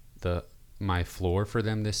inflating my floor for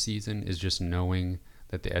them this season is just knowing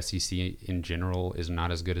that the SEC in general is not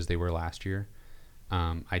as good as they were last year.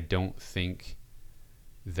 I don't think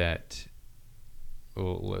that...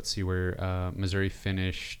 Well, let's see where Missouri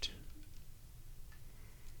finished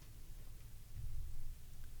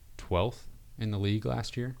 12th in the league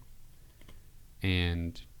last year.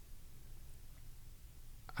 And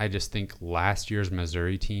I just think last year's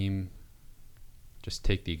Missouri team, just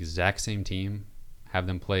take the exact same team, have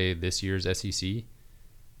them play this year's SEC.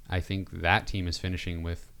 I think that team is finishing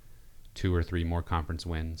with 2 or 3 more conference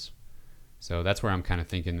wins. So that's where I'm kind of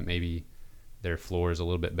thinking that maybe their floor is a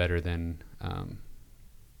little bit better than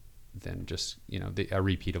just a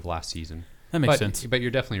repeat of last season. That makes sense. But you're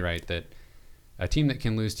definitely right that a team that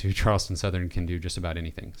can lose to Charleston Southern can do just about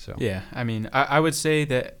anything. So yeah, I mean, I would say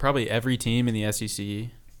that probably every team in the SEC,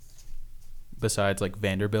 besides like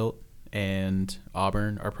Vanderbilt and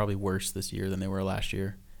Auburn, are probably worse this year than they were last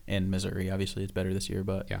year. And Missouri, obviously, is better this year.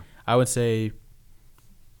 But yeah, I would say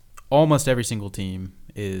almost every single team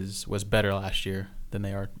was better last year than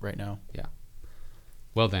they are right now. Yeah.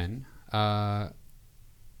 Well then,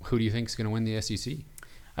 who do you think is going to win the SEC?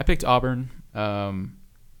 I picked Auburn.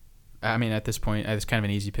 I mean, at this point, it's kind of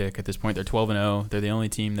an easy pick. At this point, they're 12-0. They're the only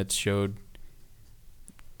team that's showed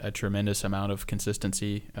a tremendous amount of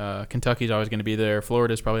consistency. Kentucky's always going to be there.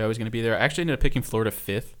 Florida's probably always going to be there. I actually ended up picking Florida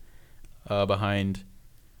 5th behind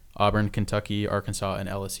Auburn, Kentucky, Arkansas, and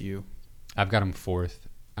LSU. I've got them 4th.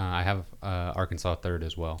 I have Arkansas 3rd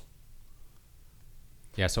as well.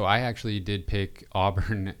 Yeah, so I actually did pick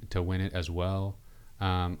Auburn to win it as well.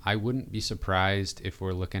 I wouldn't be surprised if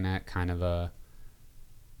we're looking at kind of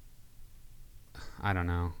I don't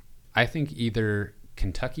know. I think either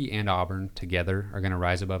Kentucky and Auburn together are going to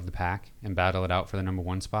rise above the pack and battle it out for the number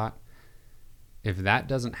 1 spot. If that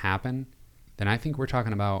doesn't happen, then I think we're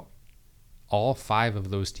talking about all 5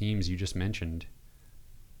 of those teams you just mentioned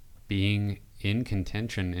being in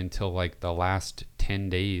contention until like the last 10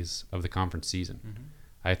 days of the conference season. Mm-hmm.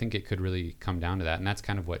 I think it could really come down to that, and that's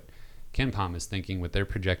kind of what KenPom is thinking with their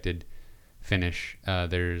projected finish.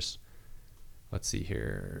 There's, let's see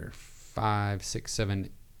here, 5, 6, 7,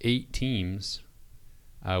 8 teams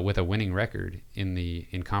with a winning record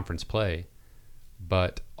in conference play,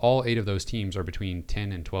 but all 8 of those teams are between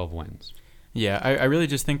 10 and 12 wins. Yeah, I really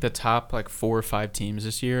just think the top like 4 or 5 teams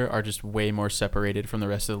this year are just way more separated from the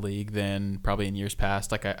rest of the league than probably in years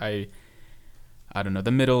past. Like I don't know,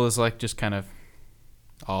 the middle is like just kind of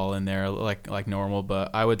all in there like normal,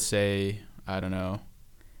 but I would say, I don't know,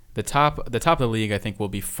 the top of the league I think will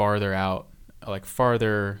be farther out, like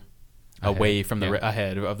farther away from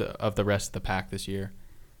ahead of the rest of the pack this year.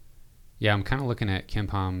 Yeah, I'm kind of looking at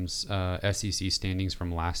KenPom's SEC standings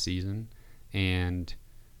from last season, and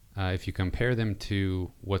if you compare them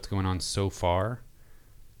to what's going on so far,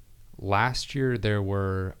 last year there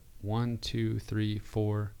were 1, 2, 3,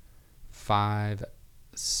 4, 5,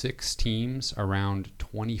 6 teams around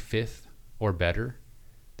 25th or better.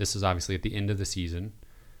 This is obviously at the end of the season.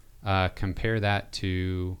 Compare that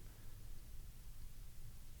to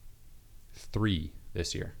 3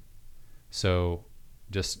 this year. So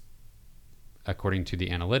just according to the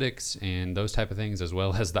analytics and those type of things, as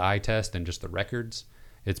well as the eye test and just the records,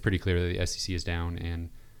 it's pretty clear that the SEC is down. And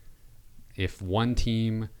if one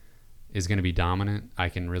team is going to be dominant, I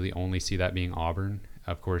can really only see that being Auburn.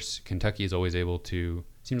 Of course, Kentucky is always able to,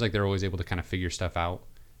 seems like they're always able to kind of figure stuff out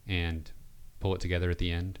and pull it together at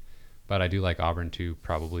the end. But I do like Auburn to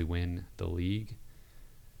probably win the league.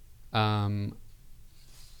 And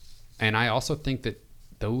I also think that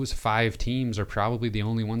those 5 teams are probably the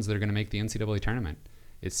only ones that are going to make the NCAA tournament.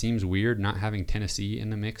 It seems weird not having Tennessee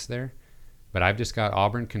in the mix there, but I've just got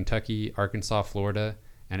Auburn, Kentucky, Arkansas, Florida,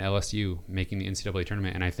 and LSU making the NCAA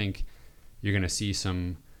tournament, and I think you're going to see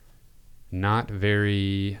some not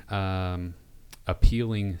very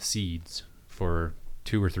appealing seeds for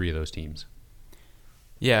 2 or 3 of those teams.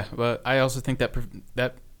 Yeah, but I also think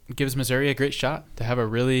that gives Missouri a great shot to have a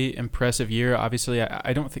really impressive year. Obviously,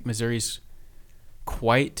 I don't think Missouri's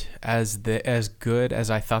quite as good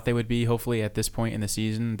as I thought they would be. Hopefully, at this point in the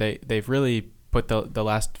season, they've really put the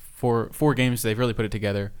last four games, they've really put it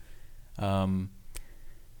together.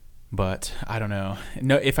 But I don't know.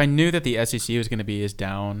 No, if I knew that the SEC was going to be as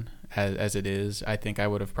down as it is. I think I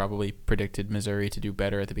would have probably predicted Missouri to do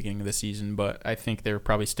better at the beginning of the season, but I think they're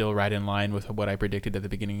probably still right in line with what I predicted at the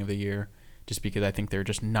beginning of the year, just because I think they're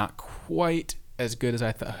just not quite as good as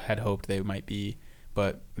I had hoped they might be.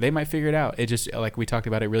 But they might figure it out. It just, like we talked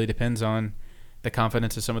about, it really depends on the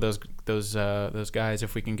confidence of some of those guys.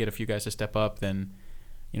 If we can get a few guys to step up, then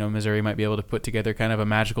Missouri might be able to put together kind of a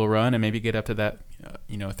magical run and maybe get up to that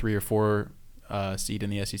 3 or 4 seed in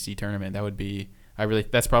the SEC tournament. That would be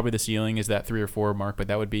that's probably the ceiling, is that 3 or 4 mark. But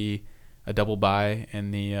that would be a double bye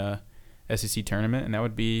in the SEC tournament, and that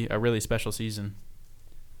would be a really special season.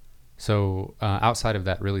 So outside of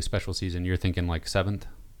that really special season, you're thinking like 7th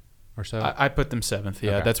or so? I put them 7th.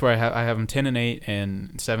 Yeah, okay. That's where I have them 10-8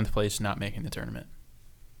 and 7th place, not making the tournament.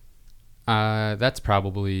 That's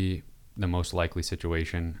probably the most likely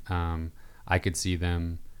situation. I could see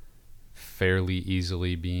them fairly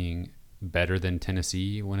easily being better than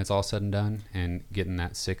Tennessee when it's all said and done, and getting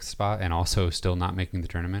that 6th spot, and also still not making the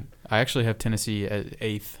tournament. I actually have Tennessee at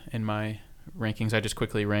 8th in my rankings. I just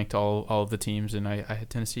quickly ranked all of the teams, and I had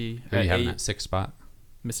Tennessee at 8. Who do you have in that 6th spot?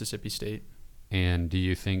 Mississippi State. And do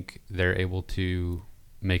you think they're able to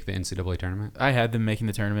make the NCAA tournament? I had them making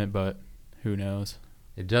the tournament, but who knows?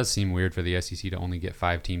 It does seem weird for the SEC to only get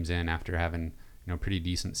 5 teams in after having pretty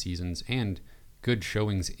decent seasons and good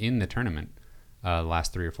showings in the tournament the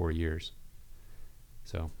last 3 or 4 years.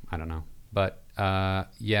 So I don't know, but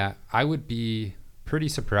yeah, I would be pretty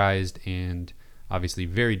surprised and obviously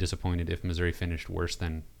very disappointed if Missouri finished worse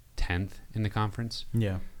than 10th in the conference.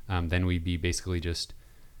 Yeah. Then we'd be basically just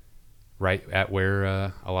right at where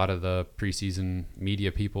a lot of the preseason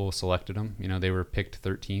media people selected them. They were picked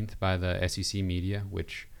 13th by the SEC media,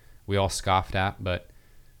 which we all scoffed at. But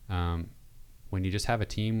when you just have a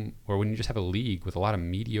team, or when you just have a league with a lot of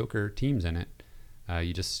mediocre teams in it,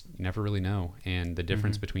 you just never really know. And the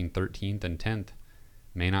difference between 13th and 10th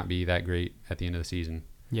may not be that great at the end of the season.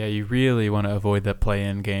 Yeah, you really want to avoid that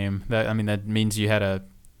play-in game. That means you had a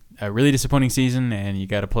really disappointing season, and you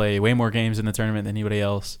got to play way more games in the tournament than anybody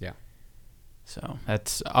else. Yeah. So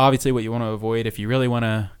that's obviously what you want to avoid. If you really want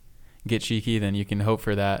to get cheeky, then you can hope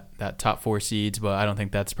for that top 4 seeds, but I don't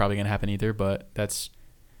think that's probably going to happen either. But that's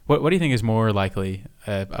what do you think is more likely,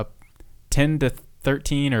 a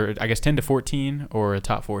 10-13, or I guess 10-14, or a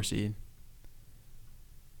top 4 seed?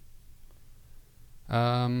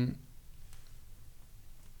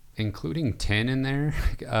 Including 10 in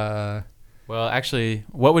there. Well, actually,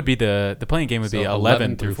 what would be the playing game would be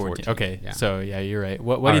 11 through 14. Okay, yeah. So yeah, you're right.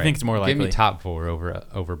 What do you think is more likely? Give me top 4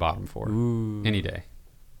 over bottom 4. Ooh. Any day.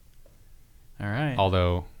 All right.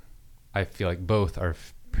 Although I feel like both are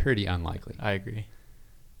pretty unlikely. I agree.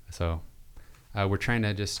 So we're trying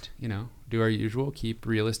to just do our usual, keep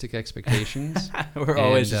realistic expectations. We're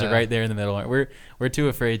always just right there in the middle. We're too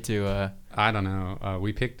afraid to. I don't know.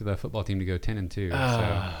 We picked the football team to go 10-2. Oh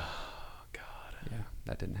God. Yeah,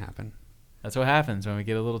 that didn't happen. That's what happens when we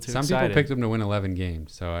get a little too excited. Some people picked them to win 11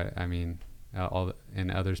 games, so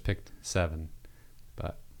and others picked 7,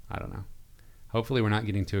 but I don't know. Hopefully, we're not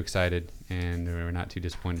getting too excited and we're not too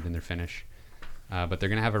disappointed in their finish. But they're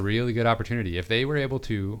going to have a really good opportunity if they were able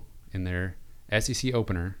to, in their SEC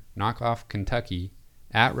opener, knock off Kentucky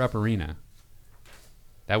at Rupp Arena.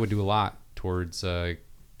 That would do a lot towards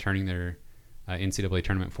turning their NCAA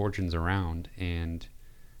tournament fortunes around, and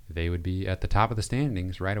they would be at the top of the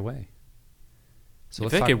standings right away. So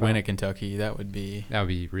if they could win at Kentucky, that would be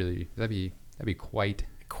quite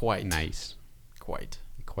nice, quite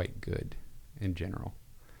good in general.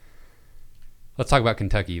 Let's talk about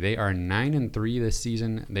Kentucky. They are 9-3 this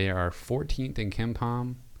season. They are 14th in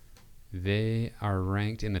KenPom. They are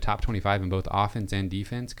ranked in the top 25 in both offense and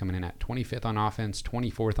defense, coming in at 25th on offense,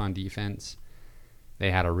 24th on defense.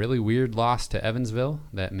 They had a really weird loss to Evansville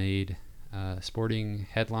that made sporting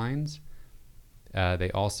headlines.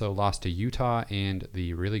 They also lost to Utah and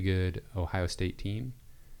the really good Ohio State team.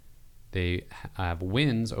 They have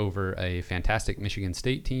wins over a fantastic Michigan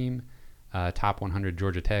State team, top 100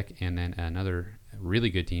 Georgia Tech, and then another really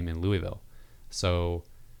good team in Louisville. So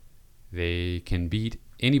they can beat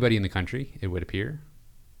anybody in the country, it would appear.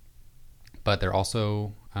 But they're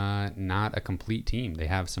also not a complete team. They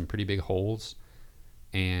have some pretty big holes,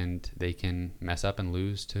 and they can mess up and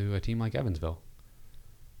lose to a team like Evansville.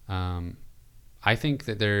 I think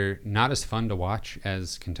that they're not as fun to watch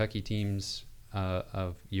as Kentucky teams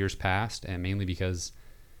of years past, and mainly because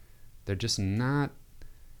they're just not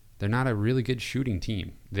a really good shooting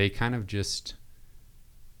team. They kind of just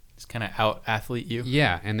kind of out athlete you.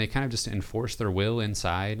 Yeah, and they kind of just enforce their will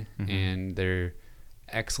inside, and they're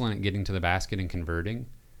excellent at getting to the basket and converting.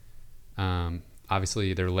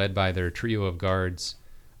 Obviously, they're led by their trio of guards,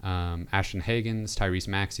 Ashton Hagans, Tyrese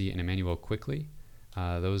Maxey, and Emmanuel Quickly.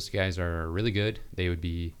 Those guys are really good. They would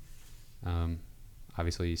be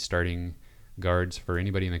obviously starting guards for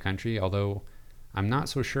anybody in the country, although I'm not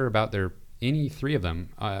so sure about any three of them,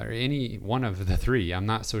 or any one of the three. I'm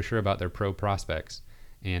not so sure about their pro prospects,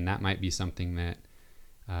 and that might be something that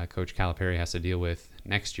Coach Calipari has to deal with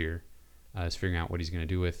next year, is figuring out what he's going to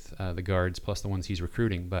do with the guards plus the ones he's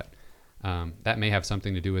recruiting. But that may have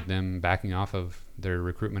something to do with them backing off of their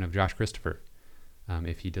recruitment of Josh Christopher,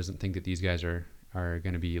 if he doesn't think that these guys are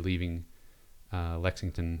going to be leaving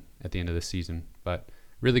Lexington at the end of this season. But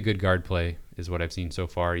really good guard play is what I've seen so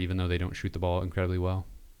far, even though they don't shoot the ball incredibly well.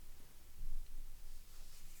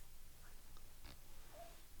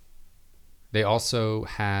 They also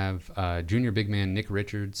have junior big man Nick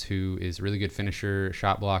Richards, who is a really good finisher,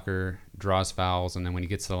 shot blocker, draws fouls, and then when he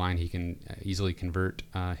gets to the line, he can easily convert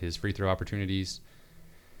his free throw opportunities.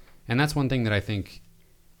 And that's one thing that I think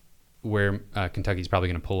where Kentucky's probably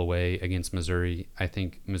going to pull away against Missouri. I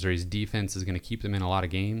think Missouri's defense is going to keep them in a lot of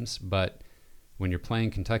games, but when you're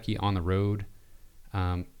playing Kentucky on the road,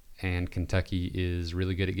 and Kentucky is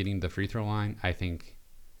really good at getting to the free throw line, I think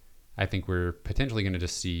we're potentially going to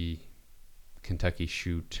just see Kentucky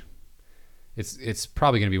shoot. It's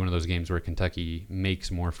probably going to be one of those games where Kentucky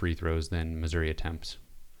makes more free throws than Missouri attempts,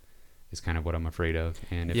 is kind of what I'm afraid of.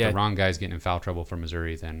 And if the wrong guy's getting in foul trouble for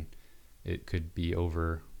Missouri, then it could be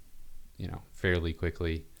over, fairly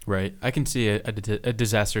quickly. Right. I can see a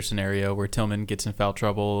disaster scenario where Tillman gets in foul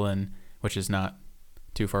trouble, and which is not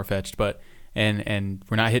too far-fetched, but and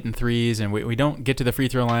we're not hitting threes, and we don't get to the free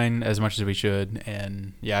throw line as much as we should.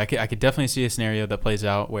 And I could definitely see a scenario that plays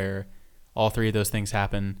out where all three of those things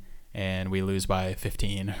happen and we lose by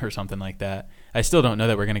 15 or something like that. I still don't know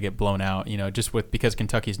that we're going to get blown out, because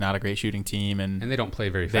Kentucky's not a great shooting team, and they don't play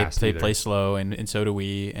very fast. They play slow, and so do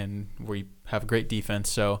we, and we have great defense.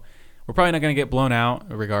 So we're probably not going to get blown out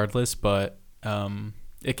regardless, but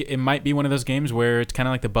it might be one of those games where it's kind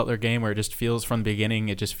of like the Butler game, where it just feels from the beginning,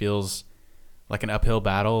 it just feels like an uphill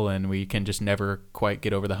battle, and we can just never quite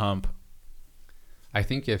get over the hump. I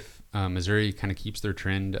think if Missouri kind of keeps their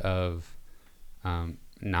trend of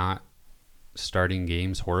not starting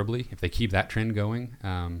games horribly, if they keep that trend going,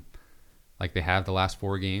 like they have the last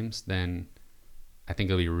 4 games, then I think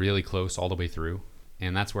it'll be really close all the way through.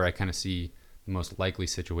 And that's where I kind of see the most likely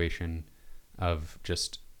situation of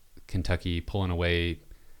just Kentucky pulling away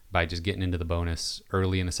by just getting into the bonus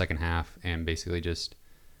early in the second half and basically just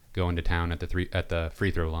going to town at the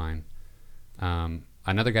free throw line.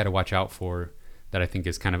 Another guy to watch out for that I think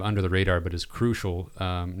is kind of under the radar but is crucial,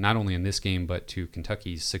 not only in this game but to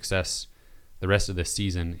Kentucky's success the rest of this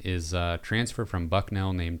season, is a transfer from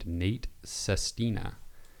Bucknell named Nate Sestina.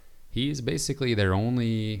 He's basically their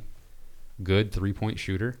only good three-point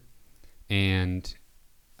shooter, and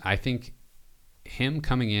I think him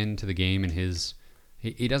coming into the game and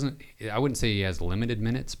he doesn't, I wouldn't say he has limited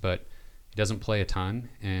minutes, but he doesn't play a ton,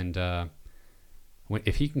 and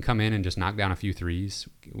if he can come in and just knock down a few threes,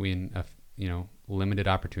 win limited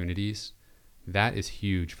opportunities, that is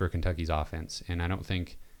huge for Kentucky's offense. And I don't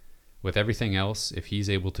think, with everything else, if he's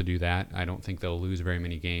able to do that, I don't think they'll lose very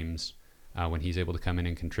many games when he's able to come in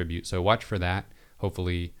and contribute. So watch for that.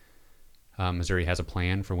 Hopefully Missouri has a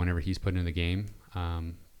plan for whenever he's put in the game.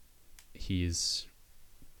 He's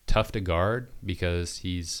tough to guard because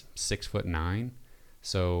he's 6'9",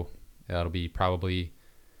 so that'll be probably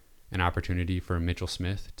an opportunity for Mitchell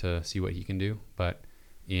Smith to see what he can do. But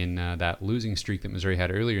in that losing streak that Missouri had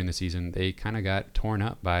earlier in the season, they kind of got torn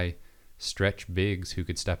up by stretch bigs who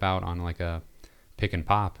could step out on like a pick and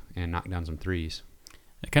pop and knock down some threes.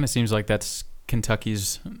 It kind of seems like that's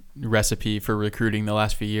Kentucky's recipe for recruiting the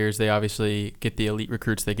last few years. They obviously get the elite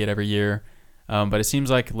recruits they get every year, but it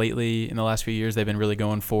seems like lately in the last few years they've been really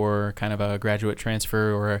going for kind of a graduate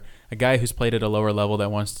transfer or a guy who's played at a lower level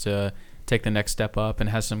that wants to take the next step up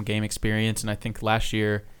and has some game experience. And I think last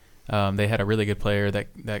year they had a really good player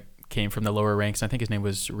that came from the lower ranks. I think his name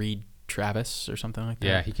was Reed Travis or something like that.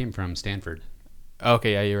 Yeah, he came from Stanford.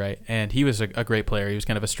 Okay, yeah, you're right. And he was a great player. He was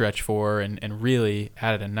kind of a stretch four and really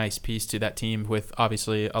added a nice piece to that team with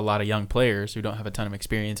obviously a lot of young players who don't have a ton of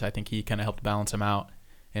experience. I think he kind of helped balance them out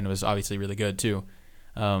and was obviously really good too.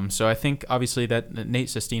 So I think obviously that Nate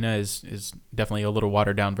Sestina is definitely a little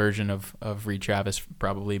watered down version of Reed Travis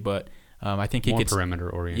probably, but I think he more could perimeter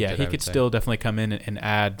oriented. Yeah, he could still definitely come in and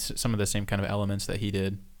add some of the same kind of elements that he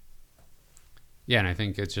did. Yeah, and I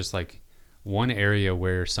think it's just like one area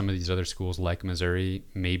where some of these other schools like Missouri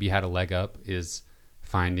maybe had a leg up is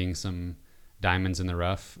finding some diamonds in the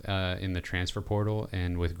rough in the transfer portal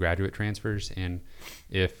and with graduate transfers. And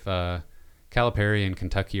if Calipari and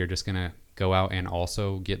Kentucky are just going to go out and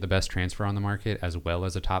also get the best transfer on the market as well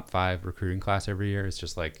as a top 5 recruiting class every year. It's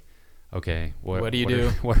just like, okay, what do you do?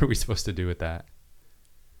 What are we supposed to do with that?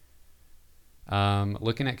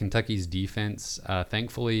 Looking at Kentucky's defense,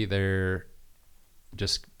 thankfully they're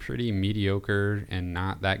just pretty mediocre and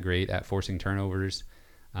not that great at forcing turnovers.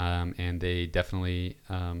 And they definitely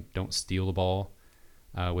don't steal the ball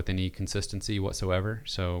with any consistency whatsoever.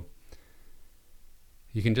 So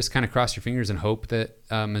you can just kind of cross your fingers and hope that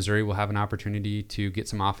Missouri will have an opportunity to get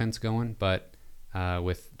some offense going. But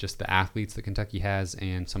with just the athletes that Kentucky has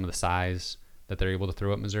and some of the size that they're able to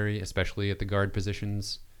throw at Missouri, especially at the guard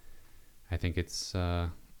positions, I think it's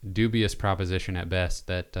a dubious proposition at best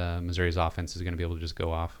that Missouri's offense is going to be able to just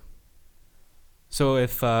go off. So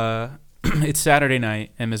if it's Saturday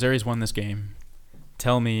night and Missouri's won this game,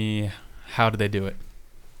 tell me, how do they do it?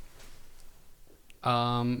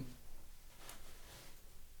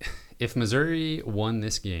 If Missouri won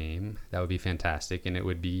this game, that would be fantastic, and it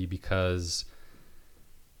would be because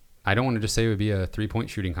I don't want to just say it would be a 3-point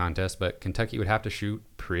shooting contest, but Kentucky would have to shoot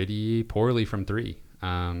pretty poorly from 3.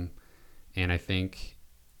 And I think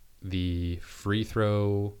the free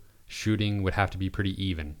throw shooting would have to be pretty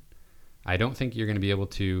even. I don't think you're going to be able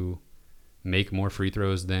to make more free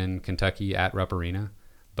throws than Kentucky at Rupp Arena.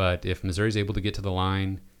 But if Missouri's able to get to the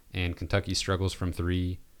line and Kentucky struggles from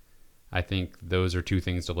 3, I think those are 2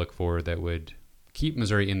 things to look for that would keep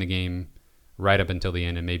Missouri in the game right up until the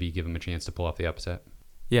end and maybe give them a chance to pull off the upset.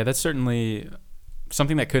 Yeah, that's certainly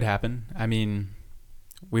something that could happen. I mean,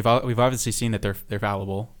 we've obviously seen that they're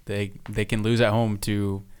fallible. They can lose at home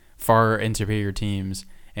to far inferior teams,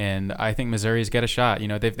 and I think Missouri's got a shot. You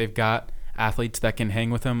know, they've got athletes that can hang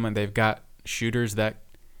with them, and they've got shooters that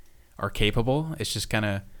are capable. It's just kind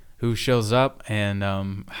of who shows up and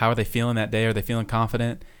how are they feeling that day? Are they feeling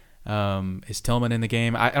confident? Is Tillman in the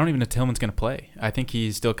game? I don't even know if Tillman's going to play. I think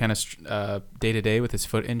he's still kind of day-to-day with his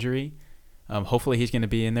foot injury. Hopefully he's going to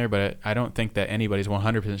be in there, but I don't think that anybody's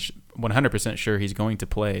 100% sure he's going to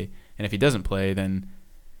play. And if he doesn't play, then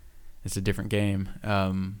it's a different game,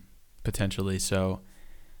 potentially. So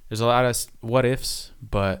there's a lot of what-ifs,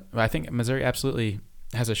 but I think Missouri absolutely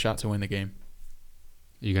has a shot to win the game.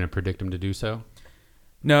 Are you going to predict them to do so?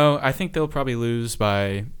 No, I think they'll probably lose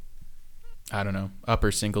by, I don't know,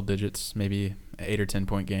 upper single digits, maybe an 8 or 10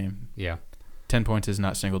 point game. Yeah. 10 points is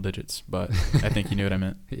not single digits, but I think you knew what I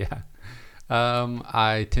meant. Yeah.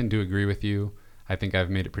 I tend to agree with you. I think I've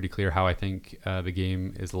made it pretty clear how I think the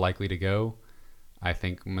game is likely to go. I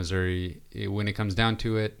think Missouri, when it comes down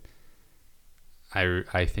to it,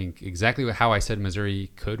 I think exactly how I said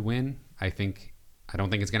Missouri could win. I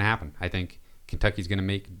don't think it's going to happen. I think Kentucky's going to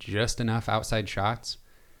make just enough outside shots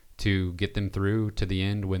to get them through to the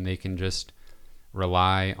end when they can just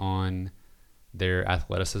rely on their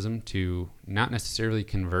athleticism to not necessarily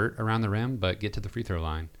convert around the rim, but get to the free throw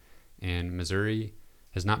line. And Missouri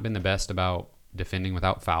has not been the best about defending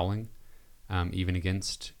without fouling, even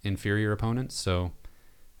against inferior opponents. So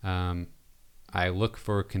I look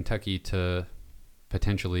for Kentucky to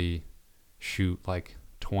potentially shoot like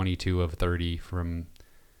 22 of 30 from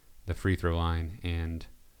the free throw line, and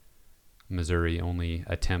Missouri only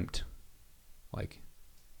attempt like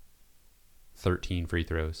 13 free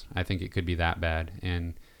throws. I think it could be that bad.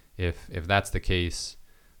 And if that's the case,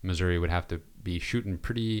 Missouri would have to be shooting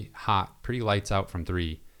pretty hot, pretty lights out from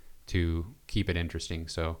 3 to keep it interesting.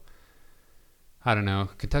 So I don't know.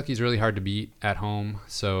 Kentucky's really hard to beat at home.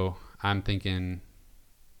 So I'm trying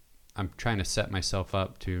to set myself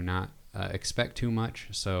up to not expect too much.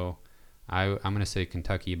 So I'm going to say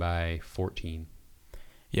Kentucky by 14.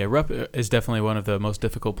 Yeah, Rupp is definitely one of the most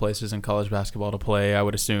difficult places in college basketball to play, I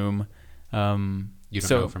would assume. You don't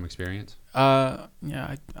know from experience? Yeah,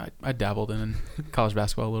 I dabbled in college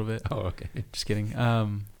basketball a little bit. Oh, okay. Just kidding.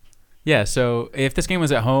 Yeah, so if this game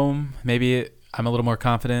was at home, maybe I'm a little more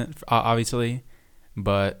confident, obviously,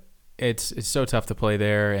 but it's so tough to play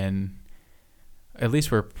there, and at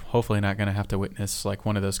least we're hopefully not going to have to witness like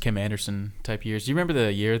one of those Kim Anderson type years. Do you remember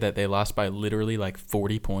the year that they lost by literally like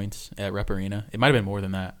 40 points at Rupp Arena? It might have been more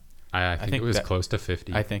than that. I think it was close to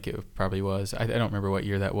 50. I think it probably was. I don't remember what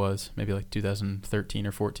year that was. Maybe like 2013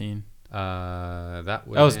 or 14. That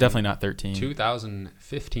was definitely not 13.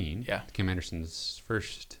 2015. Yeah. Kim Anderson's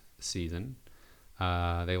first season.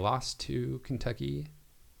 They lost to Kentucky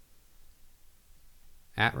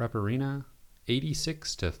at Rupp Arena,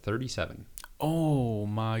 86-37. Oh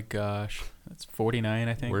my gosh, that's 49,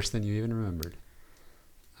 I think. Worse than you even remembered.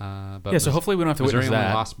 But yeah, so hopefully we don't have to witness that. Missouri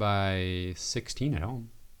only lost by 16 at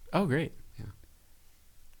home. Oh, great. Yeah.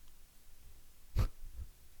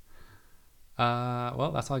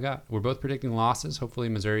 Well, that's all I got. We're both predicting losses. Hopefully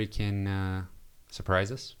Missouri can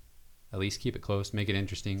surprise us. at least keep it close, make it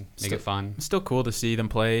interesting, make it fun. It's still cool to see them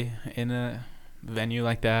play in a venue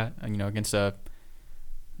like that, against a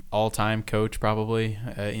all-time coach probably,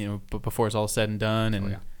 but before it's all said and done,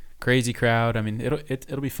 and crazy crowd. I mean,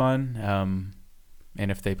 it'll be fun. And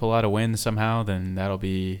if they pull out a win somehow, then that'll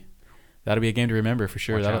be a game to remember for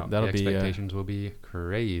sure. That'll be expectations will be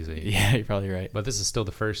crazy. Yeah, you're probably right. But this is still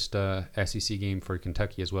the first SEC game for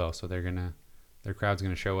Kentucky as well, so their crowd's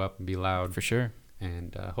gonna show up and be loud for sure.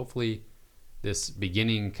 And hopefully, this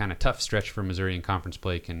beginning kind of tough stretch for Missouri in conference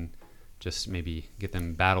play can just maybe get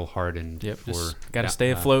them battle hardened. Yep, got to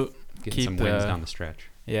stay afloat. Keep some wins down the stretch.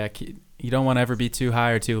 Yeah, you don't want to ever be too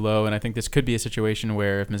high or too low, and I think this could be a situation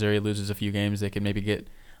where if Missouri loses a few games, they could maybe get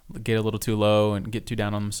a little too low and get too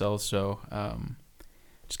down on themselves. So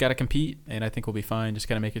just got to compete, and I think we'll be fine. Just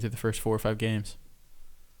got to make it through the first 4 or 5 games.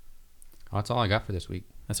 Well, that's all I got for this week.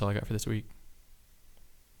 That's all I got for this week.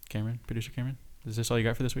 Producer Cameron? Is this all you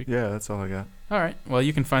got for this week? Yeah, that's all I got. All right. Well,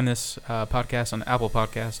 you can find this podcast on Apple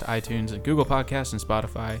Podcast, iTunes, and Google Podcasts, and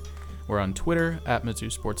Spotify. We're on Twitter at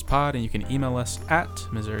Mizzou Sports Pod, and you can email us at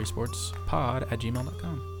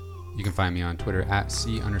MissouriSportsPod@gmail.com. You can find me on Twitter at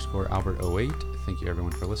C_Albert08. Thank you,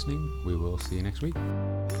 everyone, for listening. We will see you next week.